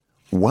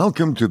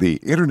Welcome to the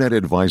Internet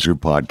Advisor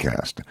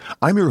Podcast.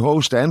 I'm your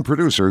host and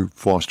producer,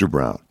 Foster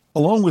Brown.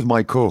 Along with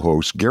my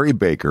co-host, Gary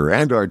Baker,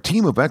 and our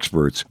team of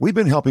experts, we've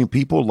been helping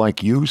people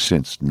like you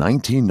since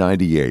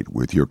 1998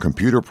 with your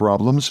computer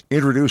problems,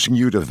 introducing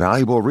you to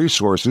valuable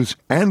resources,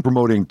 and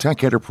promoting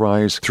tech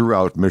enterprise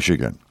throughout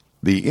Michigan.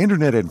 The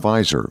Internet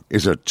Advisor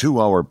is a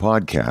 2-hour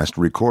podcast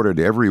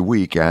recorded every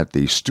week at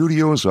the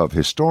studios of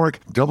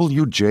historic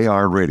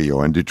WJR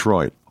Radio in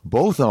Detroit.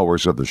 Both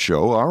hours of the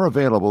show are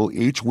available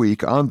each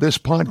week on this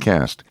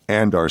podcast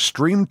and are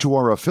streamed to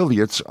our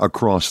affiliates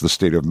across the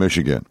state of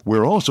Michigan.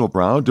 We're also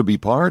proud to be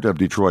part of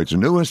Detroit's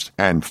newest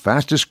and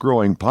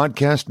fastest-growing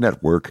podcast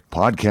network,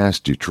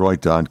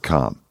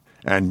 podcastdetroit.com.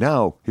 And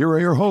now, here are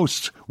your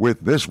hosts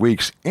with this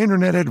week's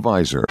Internet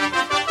Advisor.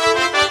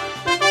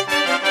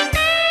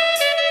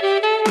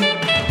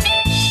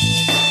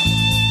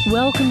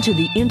 Welcome to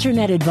the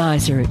Internet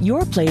Advisor,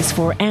 your place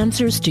for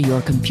answers to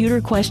your computer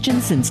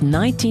questions since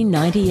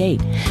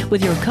 1998,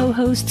 with your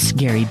co-hosts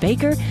Gary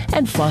Baker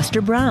and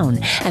Foster Brown,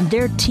 and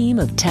their team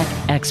of tech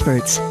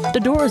experts. The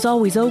door is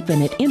always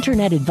open at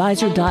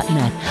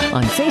IternetAdvisor.net,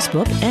 on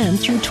Facebook, and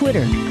through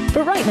Twitter.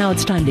 But right now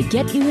it's time to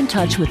get you in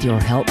touch with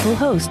your helpful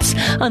hosts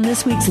on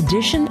this week's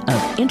edition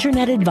of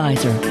Internet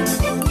Advisor.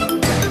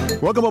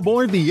 Welcome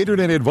aboard the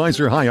Internet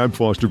Advisor. Hi, I'm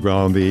Foster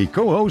Brown, the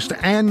co-host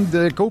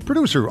and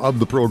co-producer of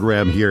the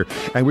program here.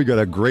 And we got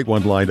a great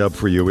one lined up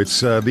for you. It's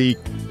the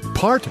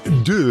part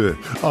 2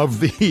 of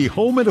the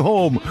Home and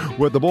Home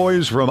with the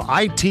boys from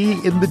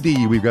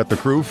ITintheD. We've got the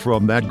crew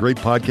from that great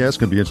podcast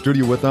going to be in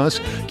studio with us,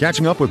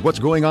 catching up with what's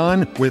going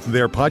on with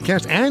their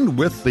podcast and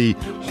with the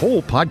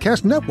whole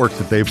podcast network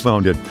that they've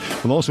founded.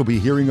 We'll also be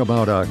hearing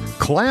about a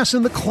class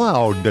in the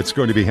cloud that's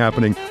going to be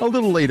happening a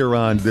little later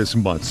on this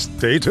month.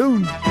 Stay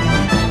tuned.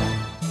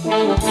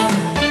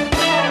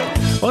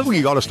 Well,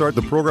 we got to start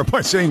the program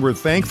by saying we're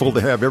thankful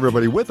to have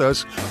everybody with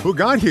us who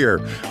got here.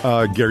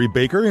 Gary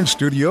Baker in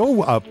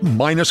studio,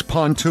 minus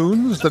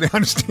pontoons, that I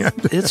understand.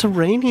 It's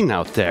raining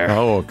out there.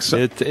 Oh,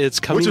 it's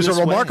coming. Which is a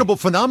remarkable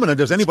phenomenon.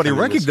 Does anybody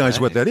recognize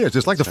what that is?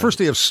 It's like the first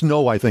day of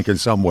snow, I think, in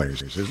some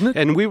ways, isn't it?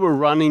 And we were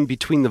running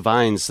between the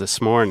vines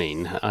this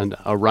morning on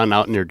a run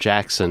out near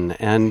Jackson,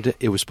 and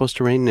it was supposed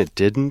to rain, and it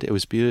didn't. It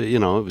was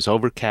beautiful, it was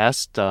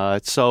overcast.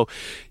 So,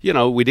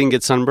 we didn't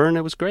get sunburned.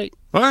 It was great.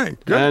 All right,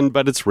 good.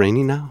 But it's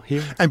raining now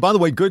here. And by the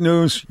way, good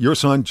news, your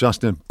son,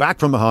 Justin, back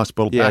from the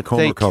hospital, back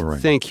home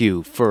recovering. Thank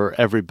you for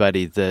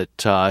everybody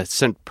that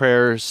sent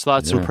prayers,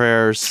 thoughts and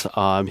prayers.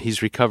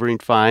 He's recovering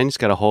fine. He's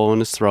got a hole in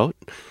his throat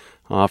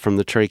from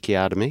the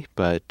tracheotomy.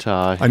 But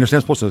I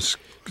understand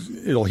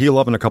it'll heal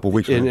up in a couple of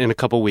weeks. In a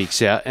couple of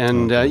weeks, yeah.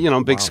 And,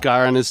 big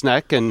scar on his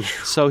neck. And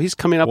so he's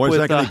coming up with... Boy, is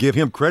that going to give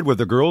him cred with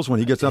the girls when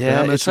he gets up to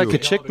MSU? It's like a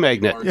chick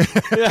magnet.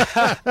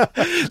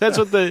 That's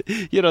what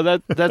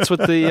that's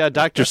what the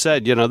doctor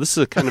said. This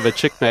is a kind of a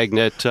chick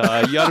magnet. You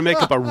ought to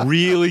make up a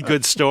really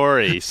good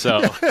story. So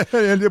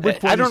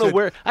I don't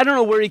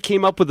know where he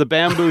came up with the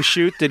bamboo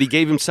shoot that he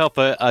gave himself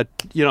a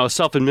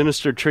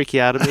self-administered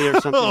tracheotomy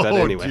or something. But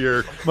anyway,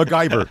 dear.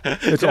 MacGyver.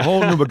 It's a whole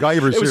new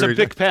MacGyver series. It was a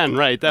Bic pen,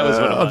 right? That was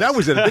what it was. That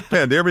was a Bic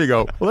pen. There we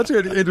go. Well, let's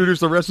introduce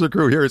the rest of the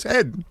crew. Here is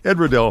Ed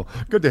Riddell.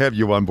 Good to have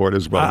you on board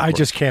as well. I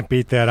just can't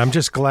beat that. I'm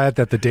just glad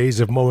that the days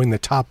of mowing the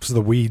tops of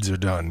the weeds are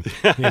done.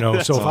 So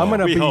if I'm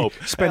going to be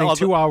spending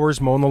 2 hours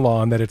mowing the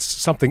lawn, that it's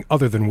something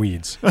other than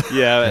weeds.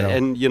 Yeah,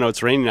 and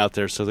it's raining out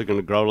there, so they're going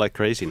to grow like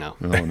crazy now.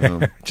 Oh,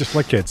 no. Just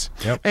like kids.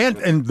 Yep.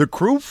 And the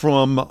crew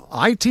from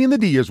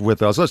ITintheD is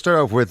with us. Let's start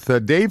off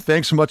with Dave.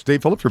 Thanks so much,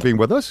 Dave Phillips, for being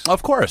with us.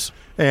 Of course.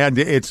 And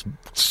it's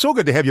so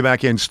good to have you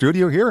back in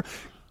studio here.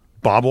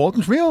 Bob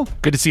Waltensfield.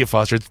 Good to see you,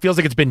 Foster. It feels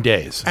like it's been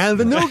days. And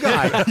the new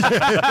guy.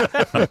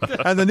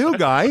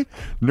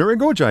 Nuri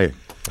Gojai.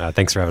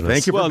 Thanks for having us.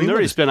 Thank you for being with us.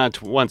 Nuri's been on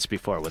once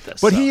before with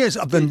us. But he is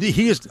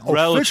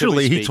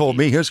officially, he told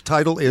me, his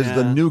title is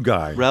the new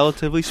guy.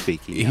 Relatively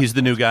speaking. Yeah. He's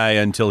the new guy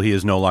until he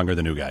is no longer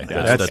the new guy.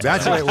 Yeah.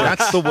 That's the way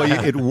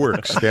it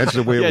works. That's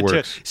the way it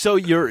works. So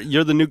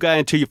you're the new guy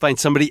until you find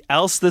somebody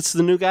else that's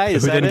the new guy?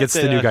 Is Who that then it? gets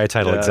the new guy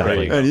title,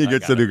 exactly. And he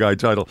gets the new guy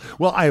title.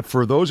 Well,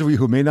 for those of you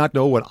who may not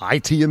know what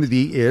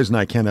ITintheD is, and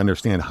I can't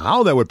understand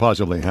how that would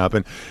possibly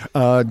happen,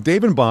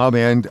 Dave and Bob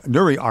and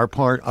Nuri are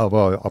part of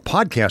a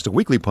podcast, a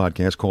weekly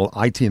podcast called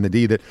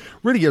ITintheD that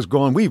really has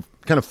gone. We've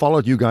kind of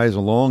followed you guys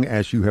along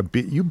as you have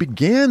you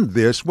began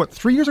this,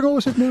 3 years ago,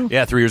 is it now?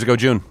 Yeah, 3 years ago,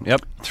 June.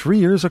 Yep. 3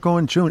 years ago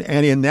in June.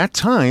 And in that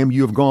time,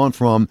 you've gone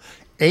from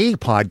a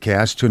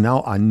podcast to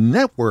now a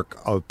network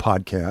of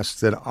podcasts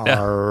that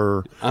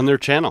are... on their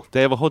channel.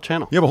 They have a whole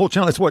channel. You have a whole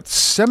channel. It's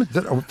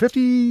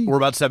 50? We're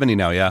about 70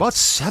 now, yeah. About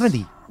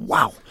 70.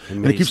 Wow.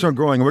 Amazing. And it keeps on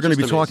growing. We're going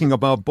to be talking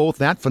about both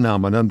that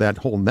phenomenon, that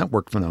whole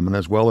network phenomenon,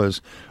 as well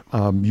as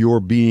your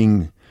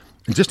being...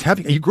 just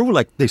having, you grew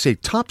like they say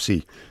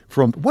topsy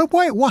from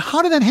why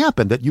how did that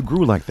happen that you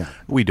grew like that?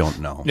 We don't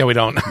know. Yeah, we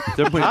don't.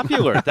 They're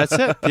popular. That's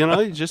it.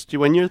 Just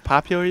when you're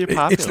popular, you're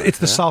popular. It's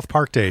the South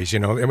Park days, I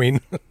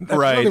mean.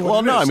 Right. Really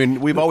well, no, I mean,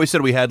 we've always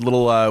said we had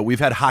we've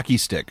had hockey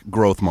stick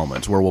growth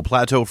moments where we'll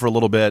plateau for a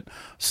little bit.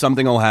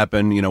 Something will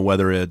happen,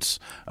 whether it's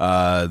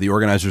the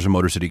organizers of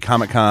Motor City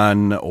Comic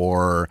Con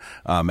or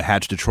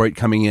Hatch Detroit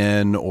coming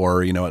in,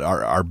 or,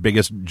 our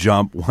biggest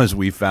jump was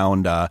we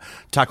found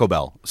Taco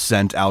Bell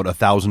sent out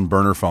 1,000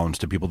 burner phones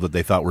to people that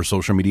they thought were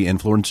social media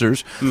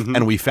influencers. Mm-hmm.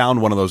 And we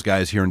found one of those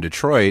guys here in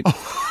Detroit,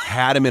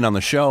 had him in on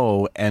the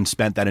show, and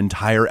spent that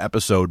entire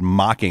episode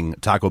mocking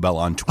Taco Bell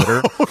on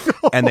Twitter.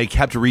 And they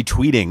kept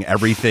retweeting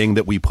everything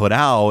that we put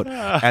out.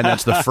 And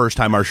that's the first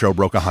time our show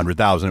broke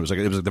 100,000. That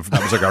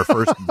was like our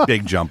first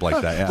big jump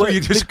like that. Yeah. Well,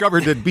 you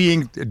discovered that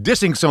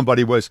dissing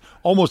somebody was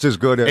almost as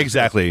good as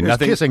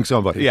kissing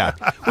somebody. Yeah.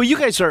 Well, you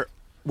guys are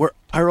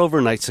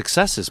overnight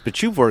successes,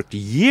 but you've worked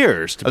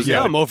years to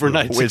become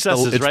overnight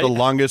successes, it's right? the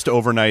longest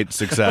overnight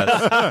success.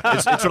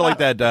 It's sort of like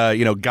that,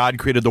 God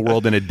created the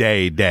world in a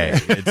day.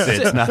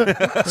 It's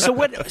not.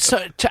 So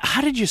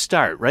how did you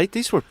start, right?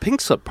 These were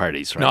pink slip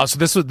parties, right? No,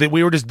 so they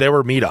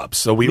were meetups.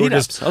 So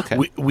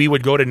we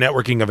would go to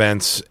networking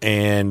events,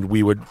 and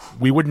we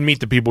wouldn't meet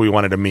the people we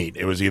wanted to meet.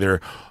 It was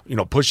either,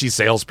 pushy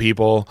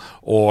salespeople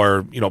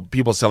or,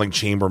 people selling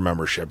chamber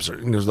memberships.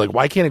 And it was like,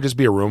 why can't it just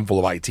be a room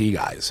full of IT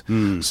guys?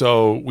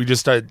 So we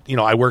just started,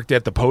 I worked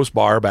at the Post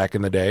Bar back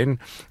in the day, and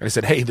I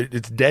said, hey,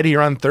 it's dead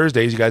here on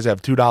Thursdays. You guys have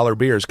 $2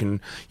 beers.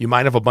 Can you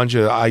mind if a bunch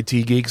of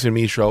IT geeks and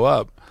me show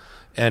up?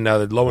 And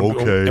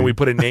and we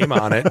put a name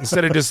on it.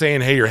 Instead of just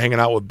saying, hey, you're hanging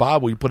out with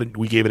Bob, we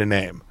gave it a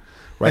name.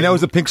 Right? And that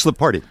was a pink slip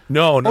party.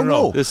 No.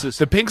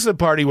 The pink slip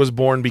party was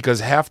born because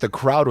half the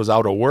crowd was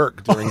out of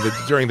work during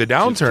the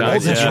downturn. Oh,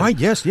 that's right.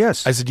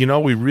 Yes. I said,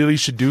 we really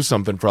should do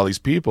something for all these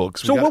people.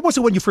 So what was it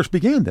when you first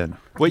began then?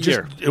 What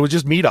year? It was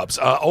just meetups.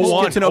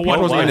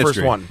 01 was my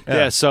first one.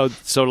 Yeah. So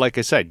like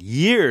I said,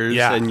 years,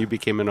 and you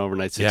became an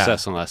overnight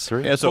success in the last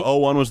 3. Yeah. So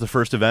 01 was the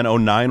first event.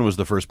 09 was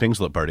the first pink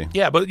slip party.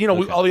 Yeah, but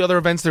all the other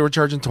events, they were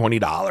charging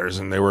 $20,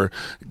 and they were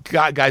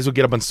guys would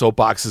get up on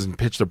soapboxes and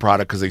pitch the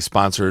product because they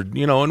sponsored.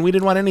 And we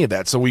didn't want any of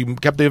that, so we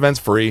kept the events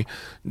free,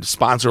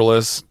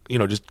 sponsorless.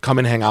 Just come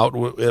and hang out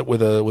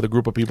with a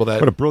group of people.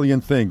 What a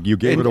brilliant thing! You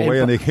gave it away,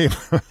 and they came.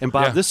 And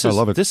Bob, this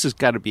has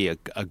got to be a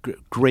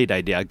great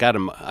idea. I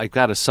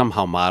got to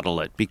somehow model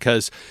it,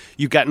 because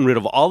you've gotten rid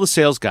of all the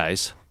sales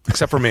guys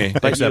except for me,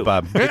 except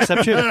Bob,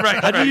 except you.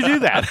 Right? How do you do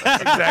that?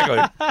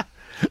 Exactly.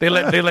 They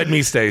let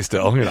me stay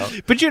still,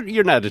 But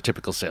you're not a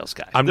typical sales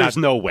guy. There's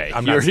no way.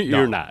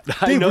 You're not. Dave,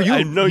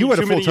 I know you had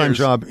a full-time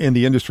job in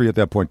the industry at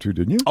that point too,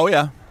 didn't you? Oh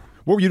yeah.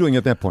 What were you doing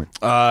at that point?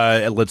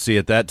 Let's see.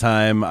 At that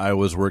time, I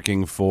was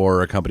working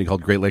for a company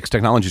called Great Lakes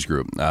Technologies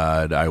Group.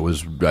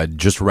 I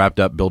just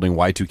wrapped up building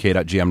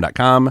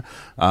y2k.gm.com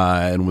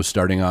and was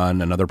starting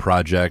on another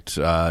project,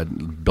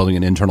 building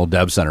an internal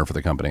dev center for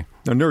the company.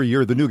 Now, Nuri,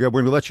 you're the new guy.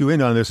 We're going to let you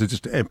in on this. It's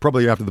just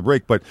probably after the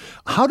break. But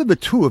how did the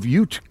two of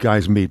you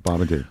guys meet,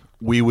 Bob and Dave?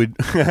 We would.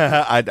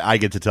 I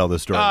get to tell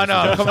this story. Oh,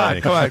 no,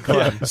 come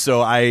on.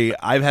 So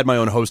I've had my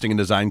own hosting and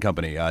design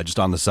company just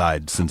on the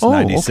side since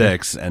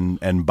 '96, okay.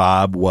 and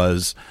Bob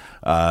was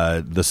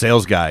the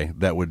sales guy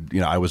that would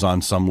I was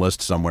on some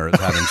list somewhere as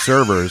having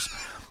servers.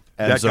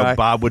 And so guy?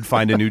 Bob would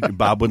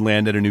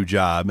land at a new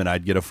job, and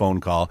I'd get a phone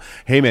call.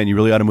 Hey man, you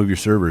really ought to move your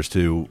servers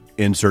to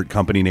insert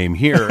company name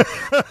here.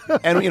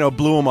 And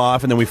blew him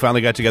off, and then we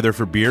finally got together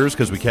for beers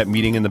because we kept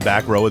meeting in the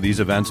back row of these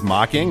events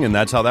mocking, and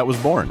that's how that was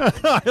born.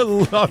 I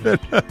love it.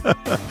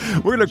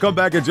 We're going to come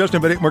back in just a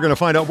minute, and we're going to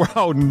find out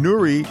how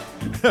Nuri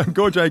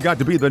Gojai got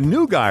to be the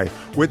new guy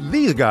with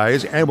these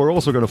guys, and we're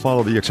also going to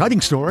follow the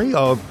exciting story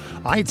of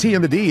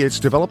ITintheD, its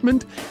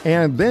development,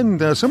 and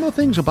then some of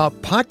the things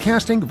about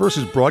podcasting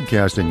versus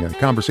broadcasting, a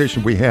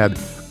conversation we had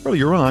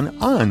earlier on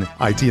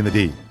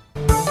ITintheD.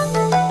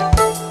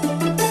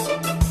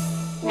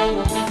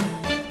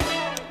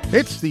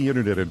 It's the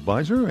Internet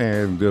Advisor,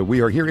 and we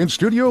are here in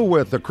studio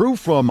with the crew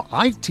from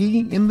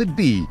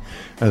ITintheD.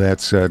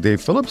 That's Dave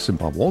Phillips and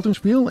Bob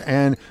Waldenspiel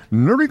and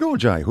Nuri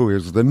Gojai, who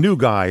is the new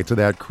guy to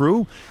that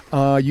crew.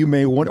 You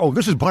may want... Oh,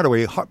 this is, by the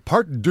way,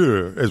 part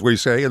deux, as we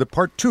say, the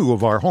part 2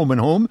 of our Home and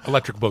Home.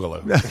 Electric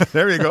Boogaloo.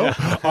 There you go.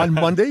 On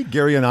Monday,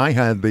 Gary and I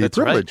had the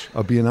privilege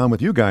of being on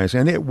with you guys,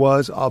 and it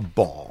was a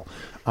ball.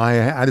 I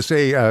had to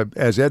say,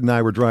 as Ed and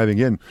I were driving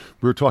in,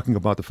 we were talking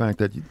about the fact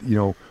that,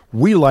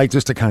 we like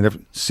just to kind of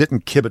sit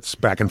and kibitz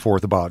back and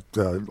forth about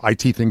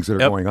IT things that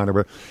are going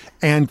on.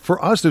 And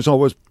for us, there's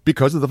always,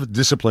 because of the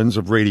disciplines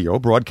of radio,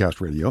 broadcast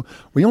radio,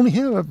 we only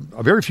have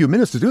a very few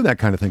minutes to do that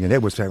kind of thing. And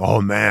Ed was saying, oh,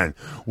 man,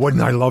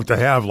 wouldn't I love to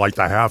have like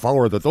the half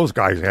hour that those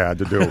guys had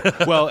to do?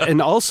 Well,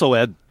 and also,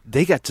 Ed,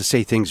 they got to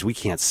say things we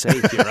can't say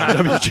here on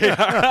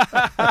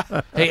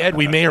WJR. Hey, Ed,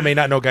 we may or may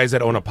not know guys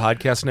that own a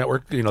podcast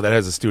network, that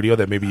has a studio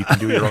that maybe you can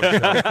do your own show.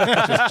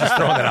 just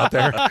throwing that out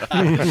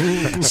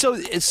there.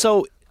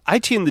 So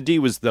ITintheD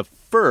was the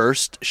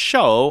first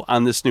show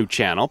on this new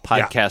channel,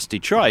 Podcast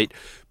Detroit.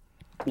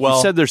 Well,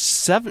 you said there's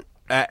 7...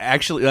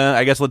 Actually,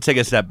 I guess let's take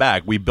a step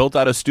back. We built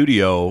out a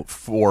studio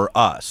for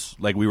us.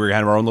 Like we were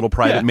kind of our own little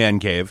private man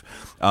cave.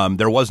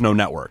 There was no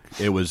network.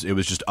 It was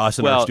just us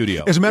in our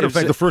studio. As a matter of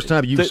fact, the first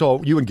time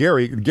you and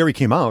Gary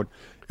came out,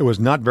 it was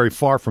not very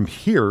far from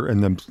here in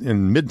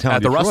Midtown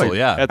at the Detroit. Russell,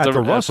 yeah, at the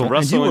Russell,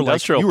 and you were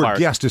Industrial you were Park.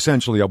 guest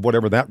essentially of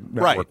whatever that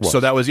network was. So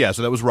that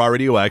was Raw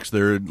Radio X.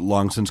 They're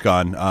long since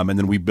gone, and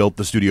then we built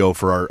the studio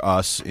for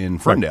us in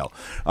Ferndale.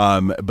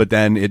 But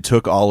then it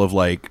took all of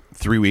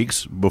 3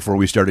 weeks before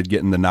we started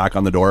getting the knock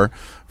on the door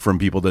from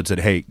people that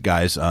said, "Hey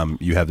guys,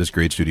 you have this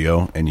great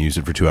studio and you use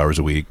it for 2 hours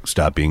a week.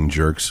 Stop being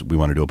jerks. We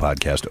want to do a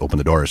podcast. Open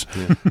the doors."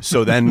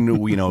 So then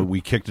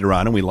we kicked it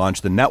around and we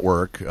launched the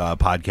network,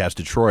 Podcast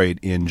Detroit,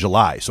 in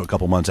July. So a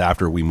couple months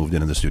after we moved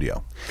into the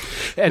studio.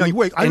 Now,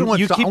 wait, I want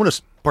to.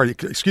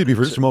 Excuse me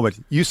for just a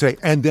moment. You say,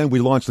 and then we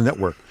launched the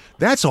network.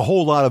 That's a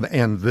whole lot of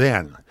and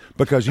then.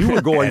 Because you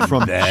were going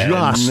from being,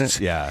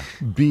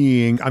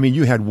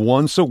 you had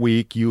once a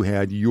week, you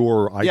had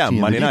your ITintheD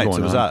Monday nights,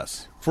 going it was on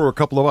us. For a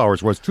couple of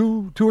hours. Was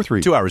 2 or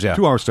 3? 2 hours, yeah.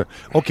 2 hours.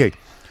 Okay.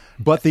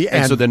 But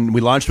and so then we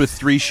launched with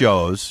 3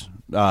 shows.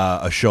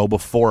 A show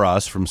before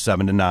us from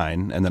 7 to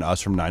 9, and then us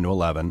from 9 to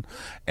 11,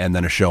 and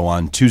then a show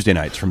on Tuesday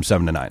nights from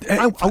 7 to 9.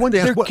 I wanted to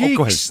ask, they're geeks.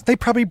 Go ahead. They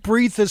probably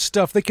breathe this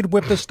stuff. They could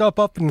whip this stuff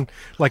up in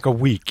a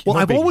week. Well,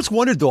 I've always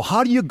wondered, though,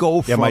 how do you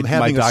go from my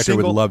having doctor a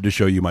single... would love to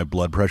show you my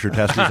blood pressure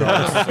test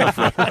results.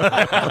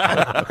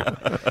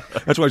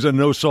 That's why I said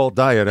no salt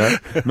diet, huh?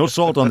 No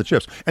salt on the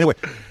chips. Anyway,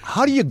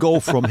 how do you go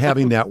from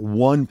having that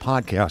one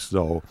podcast,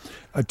 though,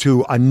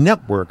 to a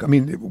network?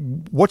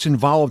 What's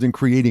involved in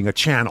creating a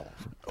channel?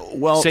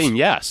 Well, saying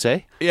yes, eh?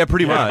 Yeah,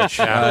 pretty much.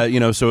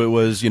 So it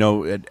was,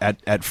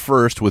 at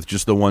first with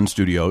just the one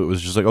studio, it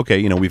was just like,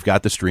 okay, we've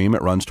got the stream.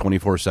 It runs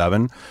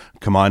 24/7.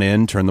 Come on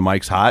in, turn the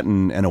mics hot,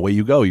 and away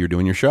you go. You're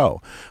doing your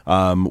show.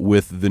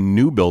 With the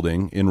new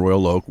building in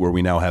Royal Oak, where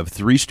we now have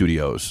 3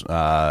 studios,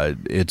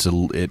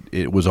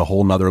 it was a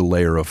whole nother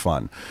layer of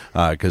fun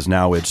because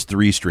now it's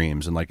 3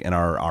 streams, and in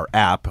our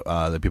app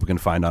that people can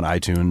find on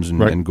iTunes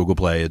and Google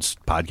Play, it's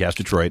Podcast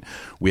Detroit.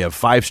 We have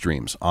 5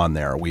 streams on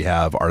there. We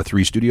have our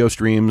 3 studio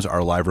streams,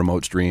 our live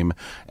remote stream,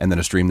 and then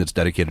a stream that's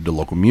dedicated to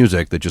local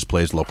music that just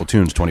plays local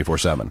tunes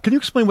 24/7. Can you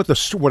explain what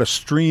a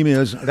stream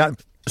is?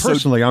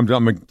 Personally, I'm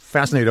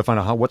fascinated to find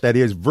out what that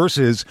is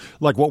versus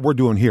what we're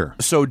doing here.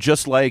 So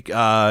just like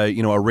a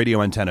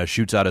radio antenna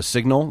shoots out a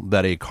signal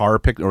that a car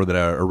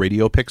that a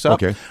radio picks up.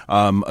 Okay.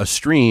 A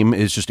stream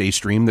is just a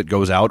stream that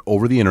goes out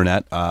over the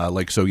internet.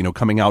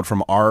 Coming out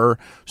from our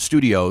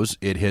studios,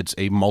 it hits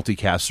a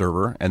multicast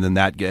server, and then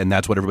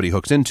that's what everybody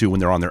hooks into when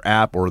they're on their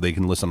app, or they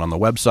can listen on the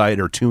website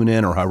or tune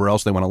in or however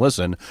else they want to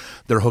listen.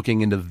 They're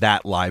hooking into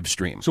that live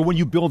stream. So when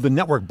you build the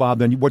network, Bob,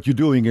 then what you're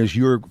doing is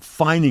you're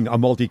finding a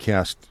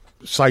multicast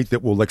site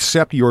that will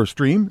accept your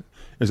stream.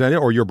 Is that it?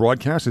 Or your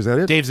broadcast? Is that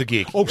it? Dave's a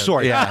geek. Oh,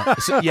 sorry. Yeah.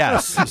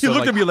 Yes. You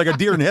looked at me like a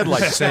deer in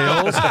headlights.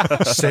 Sales.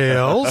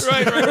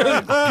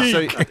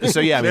 Right. So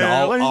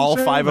yeah, all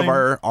 5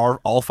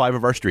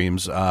 of our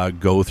streams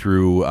go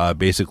through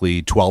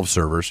basically 12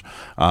 servers,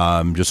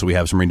 just so we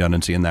have some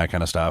redundancy and that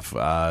kind of stuff.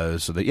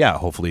 So that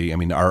hopefully,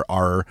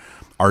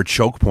 our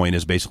choke point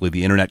is basically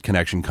the internet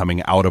connection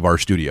coming out of our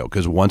studio,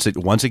 because once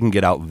it can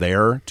get out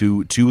there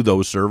to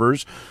those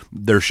servers,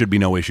 there should be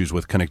no issues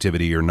with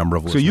connectivity or number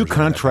of listeners. So you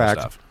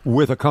contract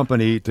with a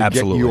company to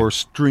get your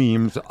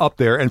streams up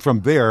there, and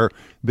from there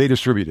they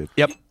distribute it.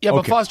 Yep. Yeah,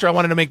 but Foster, I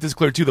wanted to make this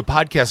clear too. The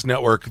podcast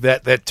network,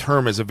 that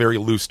term is a very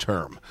loose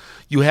term.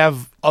 You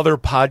have other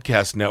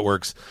podcast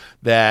networks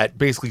that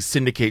basically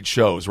syndicate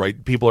shows,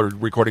 right? People are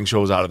recording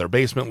shows out of their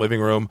basement,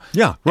 living room.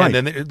 Yeah, right.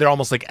 And then they're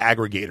almost like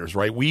aggregators,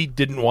 right? We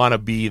didn't want to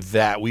be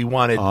that. We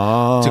wanted to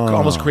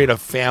almost create a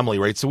family,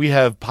 right? So we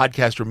have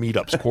podcaster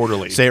meetups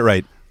quarterly. Say it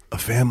right. A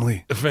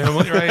family,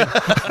 right?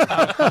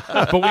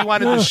 But we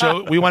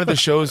wanted the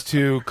shows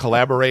to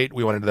collaborate.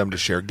 We wanted them to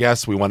share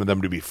guests. We wanted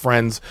them to be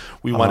friends.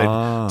 We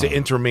wanted to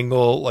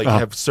intermingle,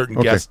 have certain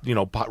guests,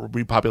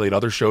 repopulate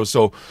other shows.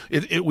 So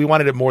we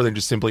wanted it more than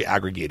just simply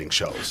aggregating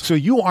shows. So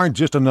you aren't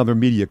just another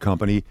media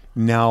company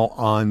now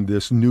on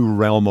this new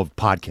realm of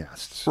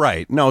podcasts,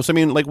 right? No, so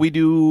we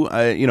do.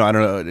 I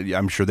don't know.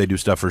 I'm sure they do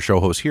stuff for show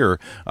hosts here,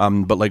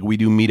 but we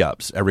do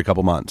meetups every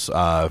couple months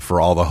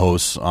for all the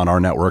hosts on our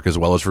network, as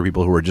well as for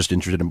people who are just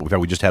interested in. In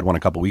fact, we just had one a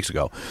couple weeks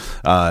ago,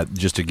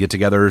 just to get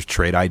together,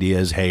 trade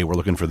ideas. Hey, we're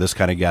looking for this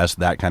kind of guest,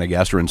 that kind of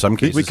guest, or in some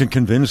cases we can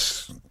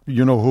convince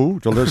who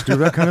to let's do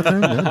that kind of thing.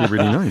 That'd be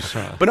really nice.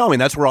 But no,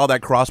 that's where all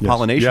that cross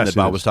pollination that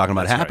Bob was talking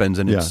about happens,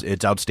 and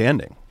it's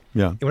outstanding.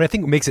 Yeah. And what I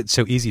think makes it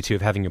so easy to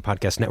having your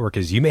podcast network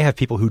is you may have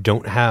people who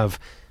don't have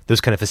those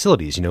kind of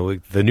facilities. The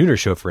Nooner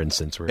Show, for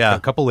instance, where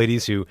a couple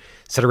ladies who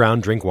sit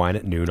around, drink wine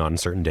at noon on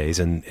certain days,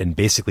 and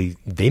basically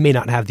they may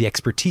not have the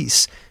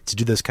expertise to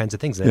do those kinds of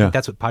things. And I think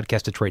that's what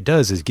Podcast Detroit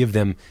does, is give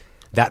them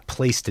that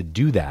place to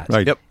do that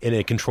in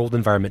a controlled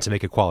environment to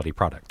make a quality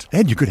product.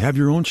 And you could have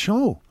your own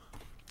show.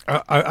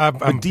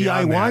 I'm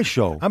DIY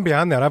show. I'm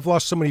beyond that. I've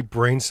lost so many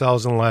brain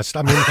cells in the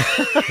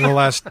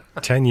last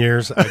 10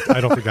 years.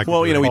 I don't think I can.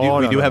 Well, we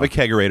do have a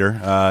kegerator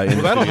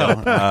in the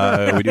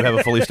studio. We do have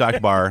a fully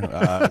stocked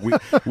bar.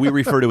 We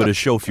refer to it as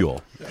show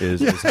fuel. I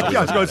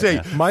was going to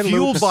say,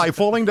 fueled by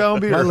falling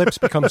down beer. My lips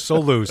become so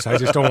loose, I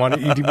just don't want to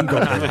even go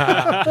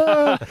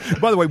there.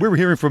 By the way, we were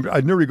hearing from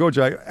Nuri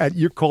Gojai,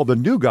 you're called the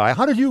new guy.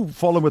 How did you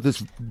fall in with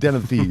this den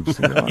of thieves?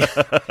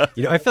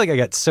 I feel like I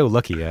got so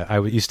lucky. I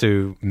used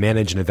to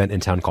manage an event in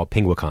town called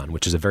Penguicon,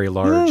 which is a very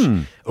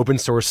large open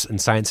source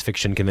and science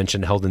fiction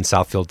convention held in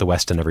Southfield, the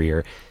Weston, every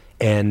year.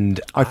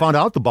 And I found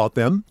out about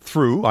them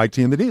through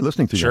ITintheD,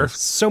 listening to you. Sure,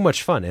 so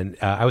much fun. And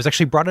I was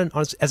actually brought in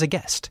as a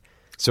guest.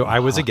 So I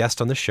was a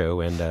guest on the show,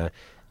 and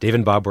Dave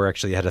and Bob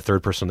had a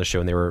third person on the show,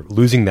 and they were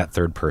losing that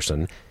third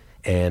person.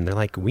 And they're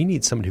like, we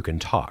need someone who can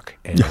talk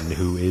and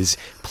who is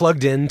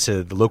plugged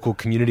into the local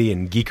community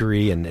and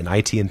geekery and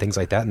IT and things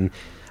like that. And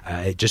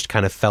it just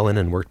kind of fell in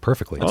and worked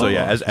perfectly. So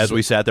as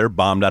we sat there,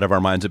 bombed out of our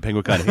minds at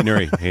Penguicon,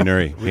 hey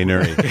Nuri,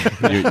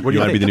 you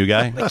want to be the new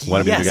guy?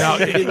 Want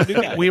to be the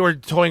new guy? We were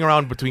toying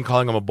around between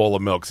calling him a bowl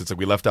of milk. Since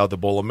we left out the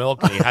bowl of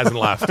milk, and he hasn't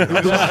left.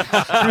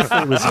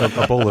 Truthfully, it was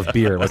a bowl of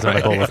beer. It was not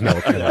a bowl of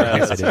milk. And I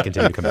guess I didn't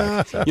continue to come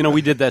back. So.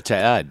 We did that to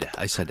Ed.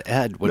 I said,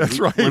 Ed,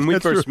 when we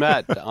first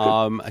met,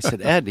 I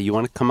said, Ed, do you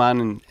want to come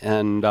on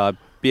and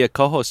be a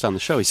co-host on the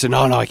show? He said,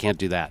 no, I can't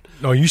do that.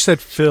 No, you said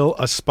fill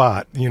a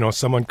spot.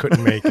 Someone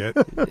couldn't make it.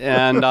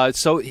 And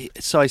so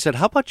I said,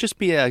 how about just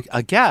be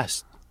a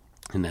guest?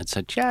 And Ed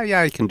said,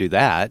 yeah, I can do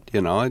that,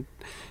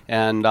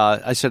 And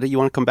I said, you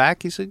want to come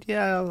back? He said,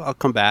 yeah, I'll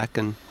come back.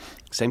 And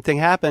same thing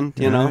happened,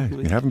 You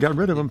haven't gotten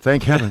rid of him.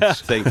 Thank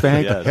heavens. Thank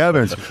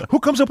heavens. Who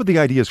comes up with the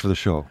ideas for the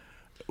show?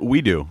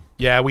 We do.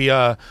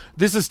 Yeah,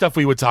 this is stuff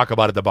we would talk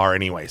about at the bar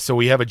anyway. So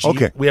we have a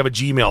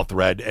Gmail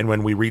thread, and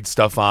when we read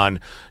stuff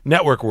on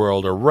Network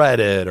World or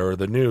Reddit or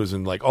the news,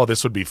 and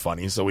this would be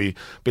funny. So we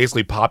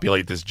basically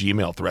populate this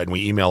Gmail thread, and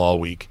we email all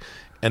week.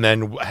 And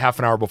then half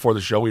an hour before the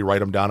show, we write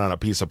them down on a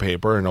piece of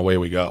paper, and away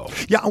we go.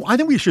 Yeah, I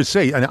think we should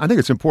say, and I think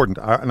it's important,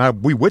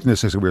 we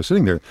witnessed this as we were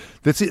sitting there,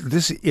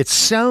 it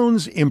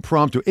sounds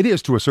impromptu. It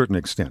is to a certain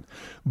extent.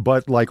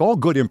 But like all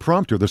good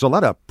impromptu, there's a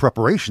lot of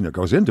preparation that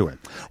goes into it.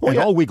 Well,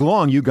 all week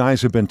long, you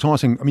guys have been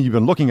you've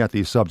been looking at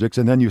these subjects,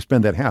 and then you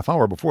spend that half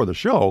hour before the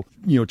show,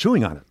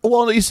 chewing on it.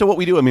 Well, so what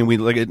we do, we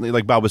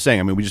like Bob was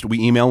saying, we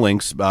email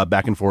links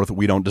back and forth.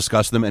 We don't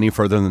discuss them any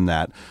further than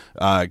that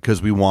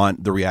because we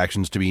want the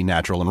reactions to be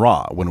natural and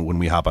raw when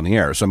we hop on the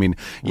air. So, we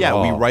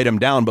write them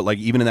down, but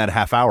even in that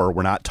half hour,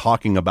 we're not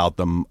talking about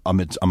them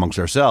amongst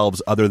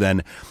ourselves other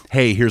than,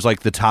 hey, here's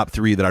the top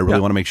 3 that I really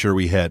want to make sure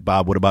we hit.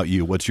 Bob, what about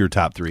you? What's your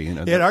top 3?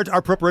 And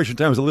our preparation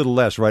time is a little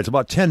less, right? It's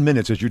about 10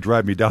 minutes as you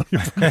drive me down.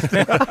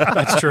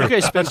 That's true. You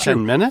guys spend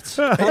 10 minutes?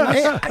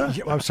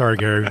 I'm sorry,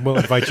 Gary. We'll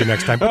invite you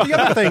next time. But the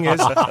other thing is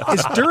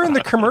during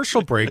the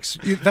commercial breaks,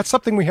 that's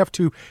something we have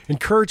to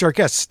encourage our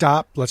guests.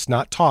 Stop. Let's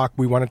not talk.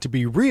 We want it to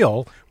be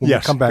real when we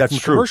come back from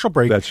commercial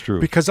break. That's true.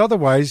 Because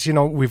otherwise,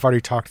 we've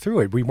already talked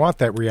through it. We want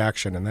that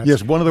reaction. And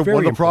that's one of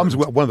the problems,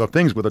 one of the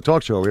things with a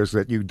talk show is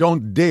that you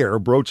don't dare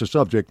broach a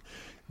subject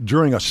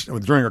during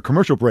a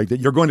commercial break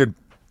that you're going to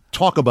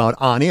talk about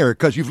on air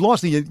because you've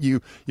lost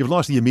the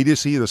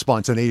immediacy, the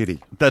spontaneity.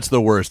 That's the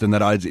worst, and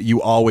that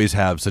you always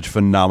have such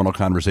phenomenal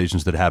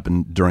conversations that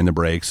happen during the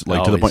breaks, to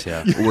the point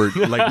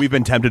where we've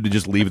been tempted to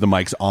just leave the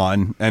mics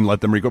on and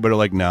let them record, but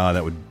they're no,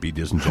 that would be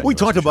disingenuous. We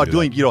talked about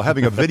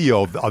having a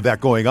video of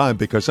that going on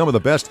because some of the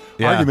best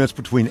arguments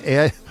between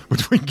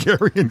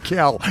Gary and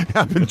Cal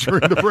happen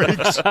during the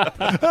breaks.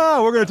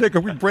 We're going to take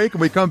a quick break, and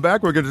we come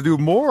back. We're going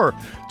to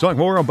talk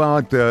more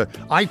about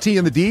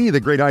ITintheD, the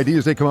great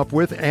ideas they come up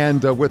with,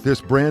 and with this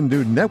brand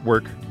new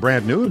network,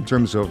 brand new in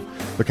terms of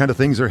the kind of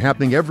things that are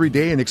happening every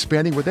day and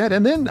expanding with that.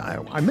 And then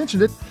I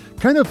mentioned it,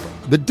 kind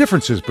of the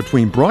differences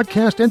between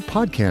broadcast and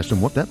podcast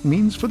and what that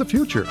means for the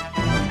future.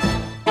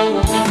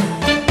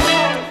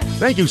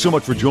 Thank you so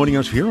much for joining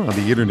us here on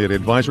the Internet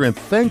Advisor. And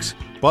thanks,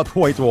 by the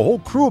way, to a whole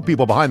crew of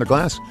people behind the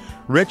glass.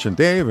 Rich and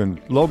Dave and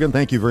Logan,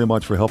 thank you very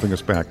much for helping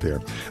us back there.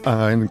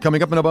 And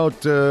coming up in about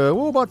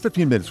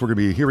 15 minutes, we're going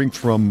to be hearing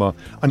from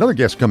another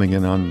guest coming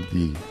in on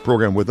the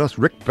program with us.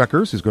 Rick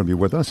Beckers is going to be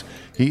with us.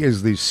 He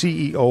is the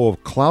CEO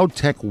of Cloud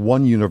Tech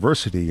One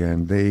University,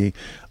 and they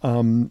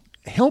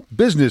help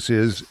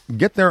businesses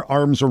get their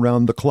arms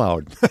around the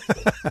cloud.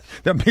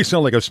 That may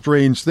sound like a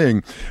strange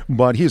thing,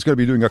 but he's going to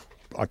be doing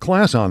a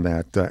class on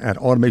that at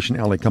Automation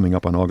Alley coming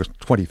up on August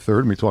 23rd.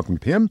 We'll be talking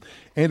with him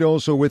and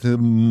also with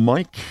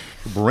Mike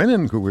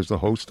Brennan, who is the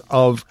host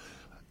of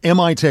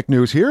MI Tech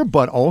News here,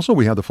 but also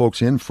we have the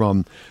folks in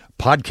from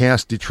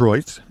Podcast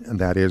Detroit, and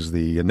that is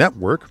the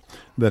network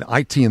that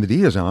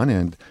ITintheD is on,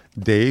 and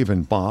Dave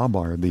and Bob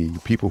are the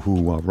people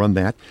who run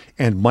that,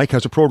 and Mike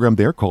has a program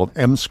there called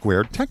M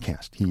Squared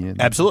TechCast.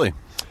 Absolutely.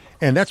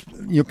 And that's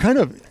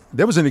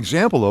there was an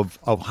example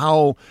of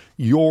how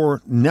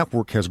your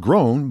network has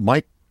grown.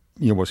 Mike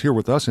was here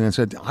with us and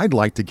said, I'd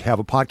like to have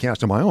a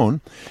podcast of my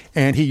own.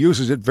 And he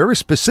uses it very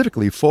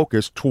specifically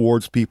focused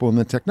towards people in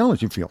the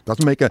technology field.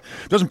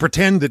 Doesn't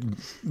pretend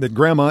that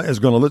grandma is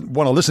going to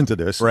want to listen to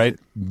this. Right.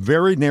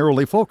 Very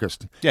narrowly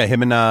focused. Yeah,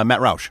 him and Matt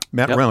Roush.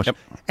 Matt Roush. Yep.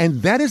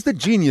 And that is the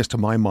genius, to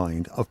my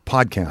mind, of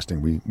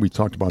podcasting. We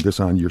talked about this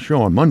on your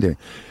show on Monday.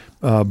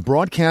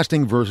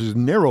 Broadcasting versus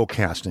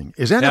narrowcasting.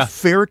 Is that a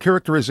fair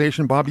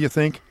characterization, Bob, you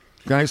think,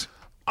 guys?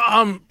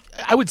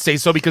 I would say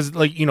so because,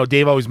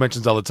 Dave always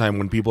mentions all the time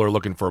when people are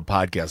looking for a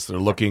podcast, they're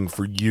looking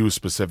for you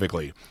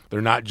specifically.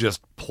 They're not just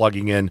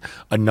plugging in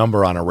a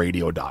number on a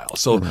radio dial.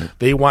 So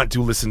they want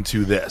to listen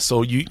to this.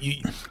 So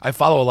I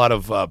follow a lot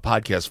of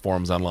podcast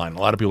forums online. A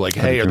lot of people are like,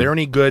 hey, are there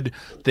any good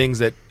things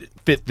that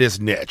fit this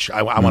niche?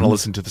 I want to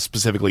listen to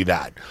specifically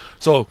that.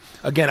 So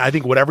again, I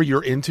think whatever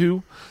you're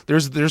into,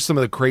 there's some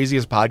of the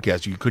craziest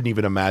podcasts you couldn't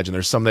even imagine.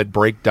 There's some that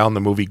break down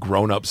the movie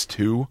Grown Ups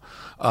 2.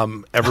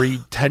 Every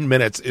 10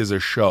 minutes is a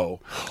show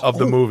of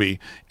the movie,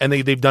 and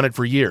they've done it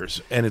for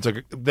years, and it's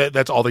like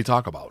that's all they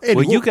talk about.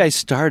 Well, you guys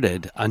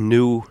started a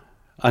new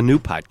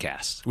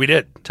podcast. We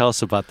did. Tell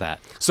us about that.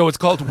 So it's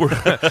called.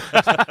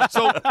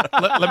 So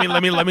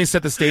let me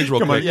set the stage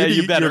real quick. Yeah,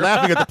 you better. You're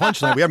laughing at the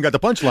punchline. We haven't got the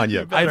punchline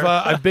yet.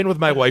 I've been with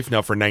my wife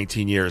now for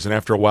 19 years, and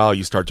after a while,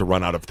 you start to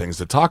run out of things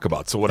to talk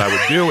about. So what I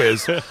would do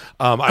is,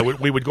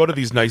 we would go to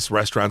these nice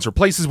restaurants or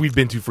places we've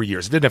been to for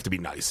years. It didn't have to be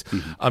nice,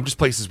 just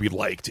places we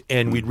liked,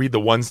 and we'd read the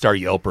 1-star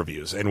Yelp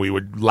reviews, and we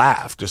would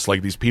laugh, just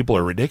like these people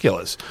are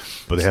ridiculous.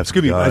 But they have.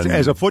 Excuse me,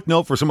 as a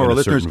footnote for some of our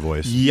listeners,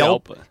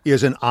 Yelp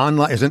is an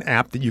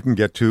app that you can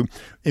get to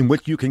in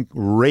which you can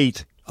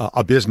rate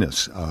a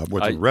business,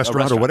 whether a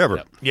restaurant or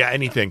whatever. Yeah,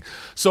 anything.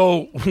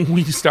 So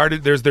we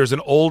started, there's an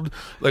old,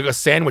 a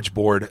sandwich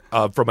board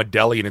from a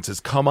deli, and it says,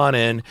 come on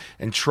in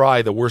and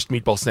try the worst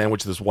meatball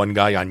sandwich this one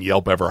guy on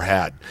Yelp ever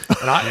had.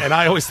 And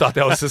I always thought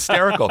that was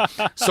hysterical.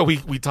 So we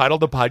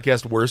titled the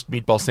podcast Worst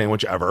Meatball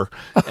Sandwich Ever.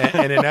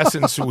 And in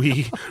essence,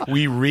 we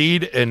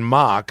read and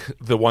mock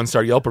the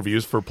 1-star Yelp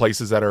reviews for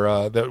places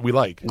that we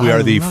like. We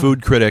are the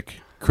food critics.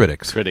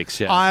 Critics,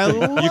 yeah.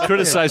 You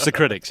criticize the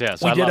critics,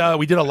 yes.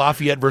 We did a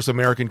Lafayette versus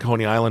American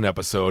Coney Island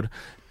episode,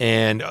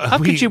 and how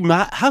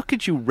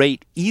could you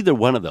rate either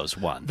one of those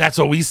ones? That's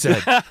what we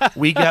said.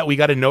 we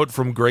got a note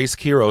from Grace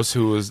Kiros,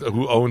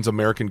 who owns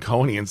American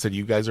Coney, and said,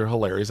 "You guys are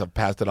hilarious. I've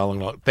passed it all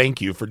along.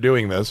 Thank you for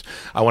doing this.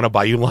 I want to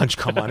buy you lunch.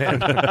 Come on in."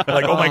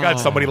 Like, oh my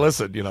God, somebody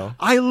listened.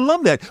 I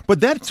love that,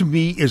 but that to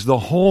me is the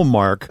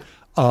hallmark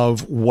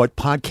of what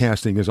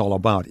podcasting is all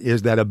about.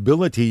 Is that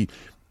ability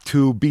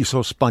to be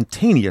so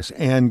spontaneous,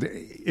 and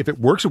if it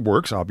works, it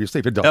works. Obviously,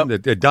 if it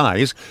doesn't, it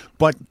dies.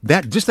 But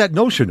that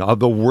notion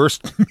of the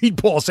worst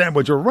meatball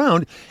sandwich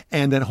around,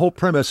 and that whole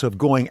premise of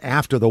going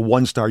after the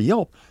 1-star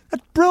Yelp,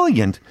 that's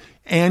brilliant.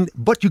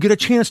 But you get a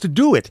chance to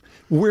do it.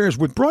 Whereas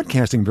with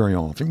broadcasting, very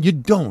often you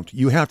don't.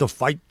 You have to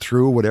fight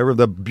through whatever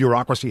the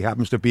bureaucracy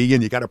happens to be,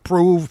 and you got to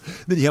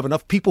prove that you have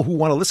enough people who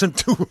want to listen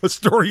to a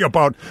story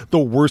about the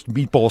worst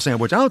meatball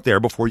sandwich out there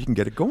before you can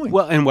get it going.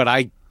 Well, and what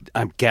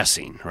I'm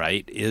guessing,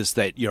 right, is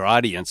that your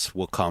audience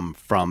will come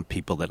from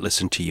people that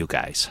listen to you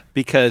guys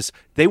because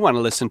they want to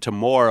listen to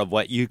more of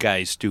what you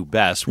guys do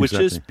best, which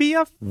is be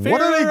a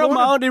fair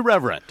amount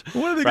irreverent.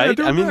 What are they going to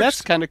do? I mean,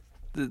 that's kind of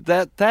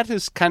that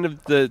is kind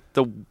of the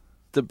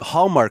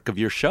hallmark of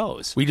your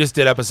shows. We just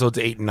did episodes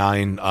 8 and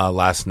 9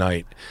 last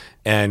night,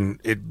 and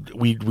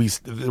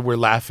we're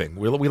laughing.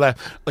 We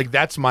laugh, like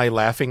that's my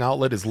laughing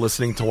outlet is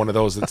listening to one of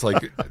those. It's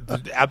like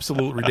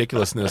absolute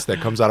ridiculousness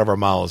that comes out of our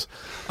mouths.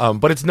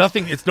 But it's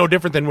nothing. It's no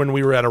different than when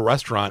we were at a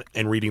restaurant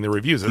and reading the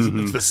reviews.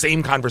 It's the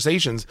same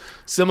conversations,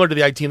 similar to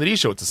the ITintheD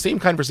show. It's the same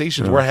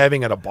conversations we're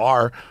having at a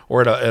bar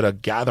or at a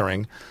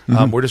gathering.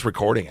 We're just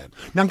recording it.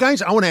 Now,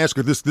 guys, I want to ask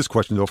you this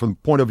question though, from the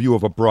point of view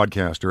of a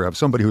broadcaster, of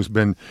somebody who's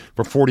been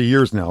for 40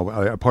 years now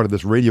a part of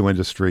this radio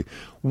industry.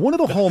 One of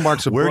the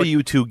hallmarks of where do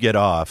you two get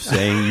off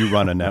saying you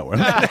run a network?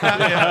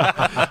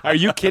 Are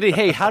you kidding?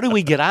 Hey, how do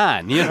we get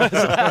on?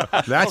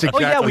 That's exactly. Oh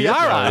yeah, we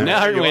are on,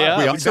 aren't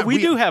we? So we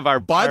do have our.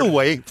 By the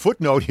way,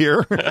 footnote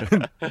here.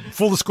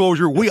 Full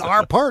disclosure: we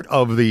are part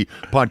of the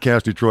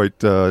Podcast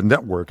Detroit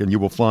network, and you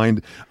will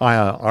find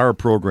our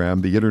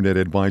program, the Internet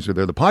Advisor.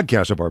 There, the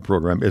podcast of our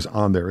program is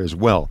on there as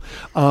well.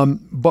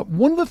 But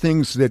one of the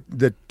things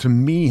that to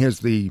me has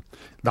the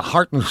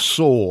heart and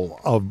soul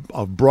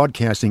of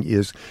broadcasting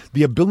is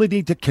the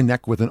ability to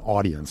connect with an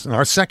audience. And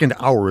our second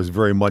hour is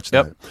very much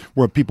that,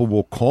 where people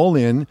will call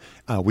in.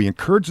 We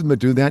encourage them to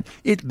do that.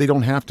 They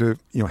don't have to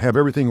have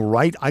everything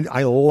right.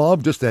 I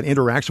love just that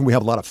interaction. We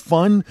have a lot of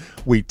fun.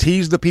 We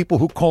tease the people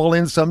who call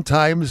in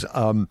sometimes.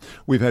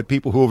 We've had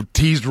people who have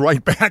teased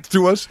right back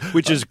to us.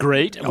 Which is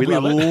great. We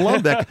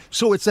love that.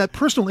 So it's that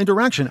personal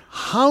interaction.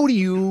 How do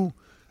you,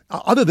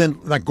 other than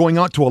like going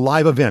out to a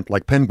live event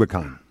like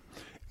PenguinCon,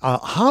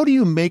 how do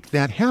you make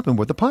that happen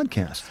with the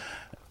podcast?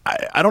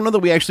 I don't know that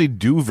we actually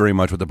do very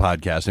much with the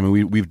podcast. I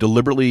mean, we've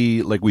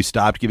deliberately, like, we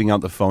stopped giving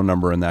out the phone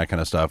number and that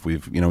kind of stuff.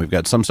 We've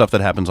got some stuff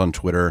that happens on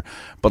Twitter,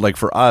 but like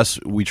for us,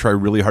 we try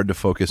really hard to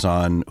focus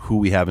on who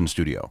we have in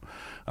studio.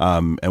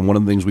 And one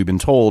of the things we've been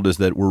told is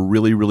that we're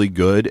really, really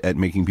good at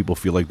making people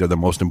feel like they're the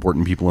most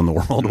important people in the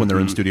world when they're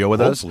in studio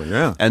with us.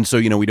 Yeah. And so,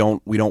 we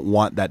don't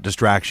want that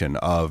distraction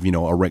of,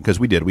 because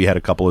we had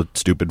a couple of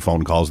stupid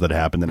phone calls that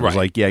happened, and it was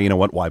like, yeah, you know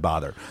what, why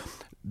bother?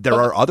 There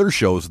are other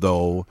shows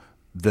though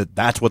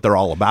that's what they're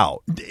all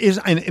about.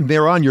 And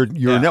they're on your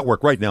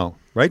network right now,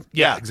 right?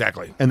 Yeah,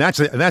 exactly. And that's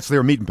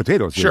their meat and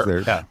potatoes. Sure.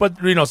 Yeah. But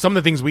some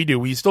of the things we do,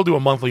 we still do a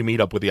monthly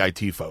meetup with the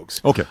IT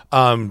folks. Okay.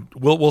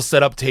 We'll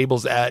set up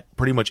tables at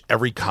pretty much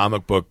every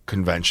comic book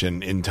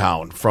convention in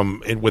town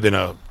within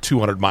a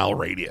 200-mile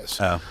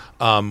radius.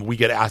 We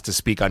get asked to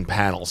speak on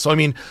panels. So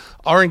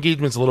our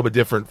engagement's a little bit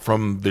different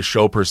from the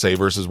show per se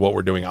versus what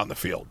we're doing out in the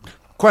field.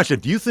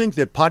 Question: do you think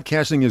that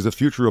podcasting is the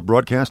future of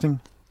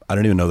broadcasting? I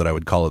don't even know that I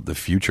would call it the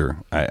future.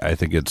 I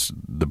think it's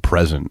the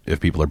present if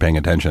people are paying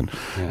attention.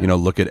 Yeah.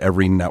 Look at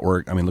every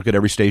network. Look at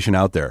every station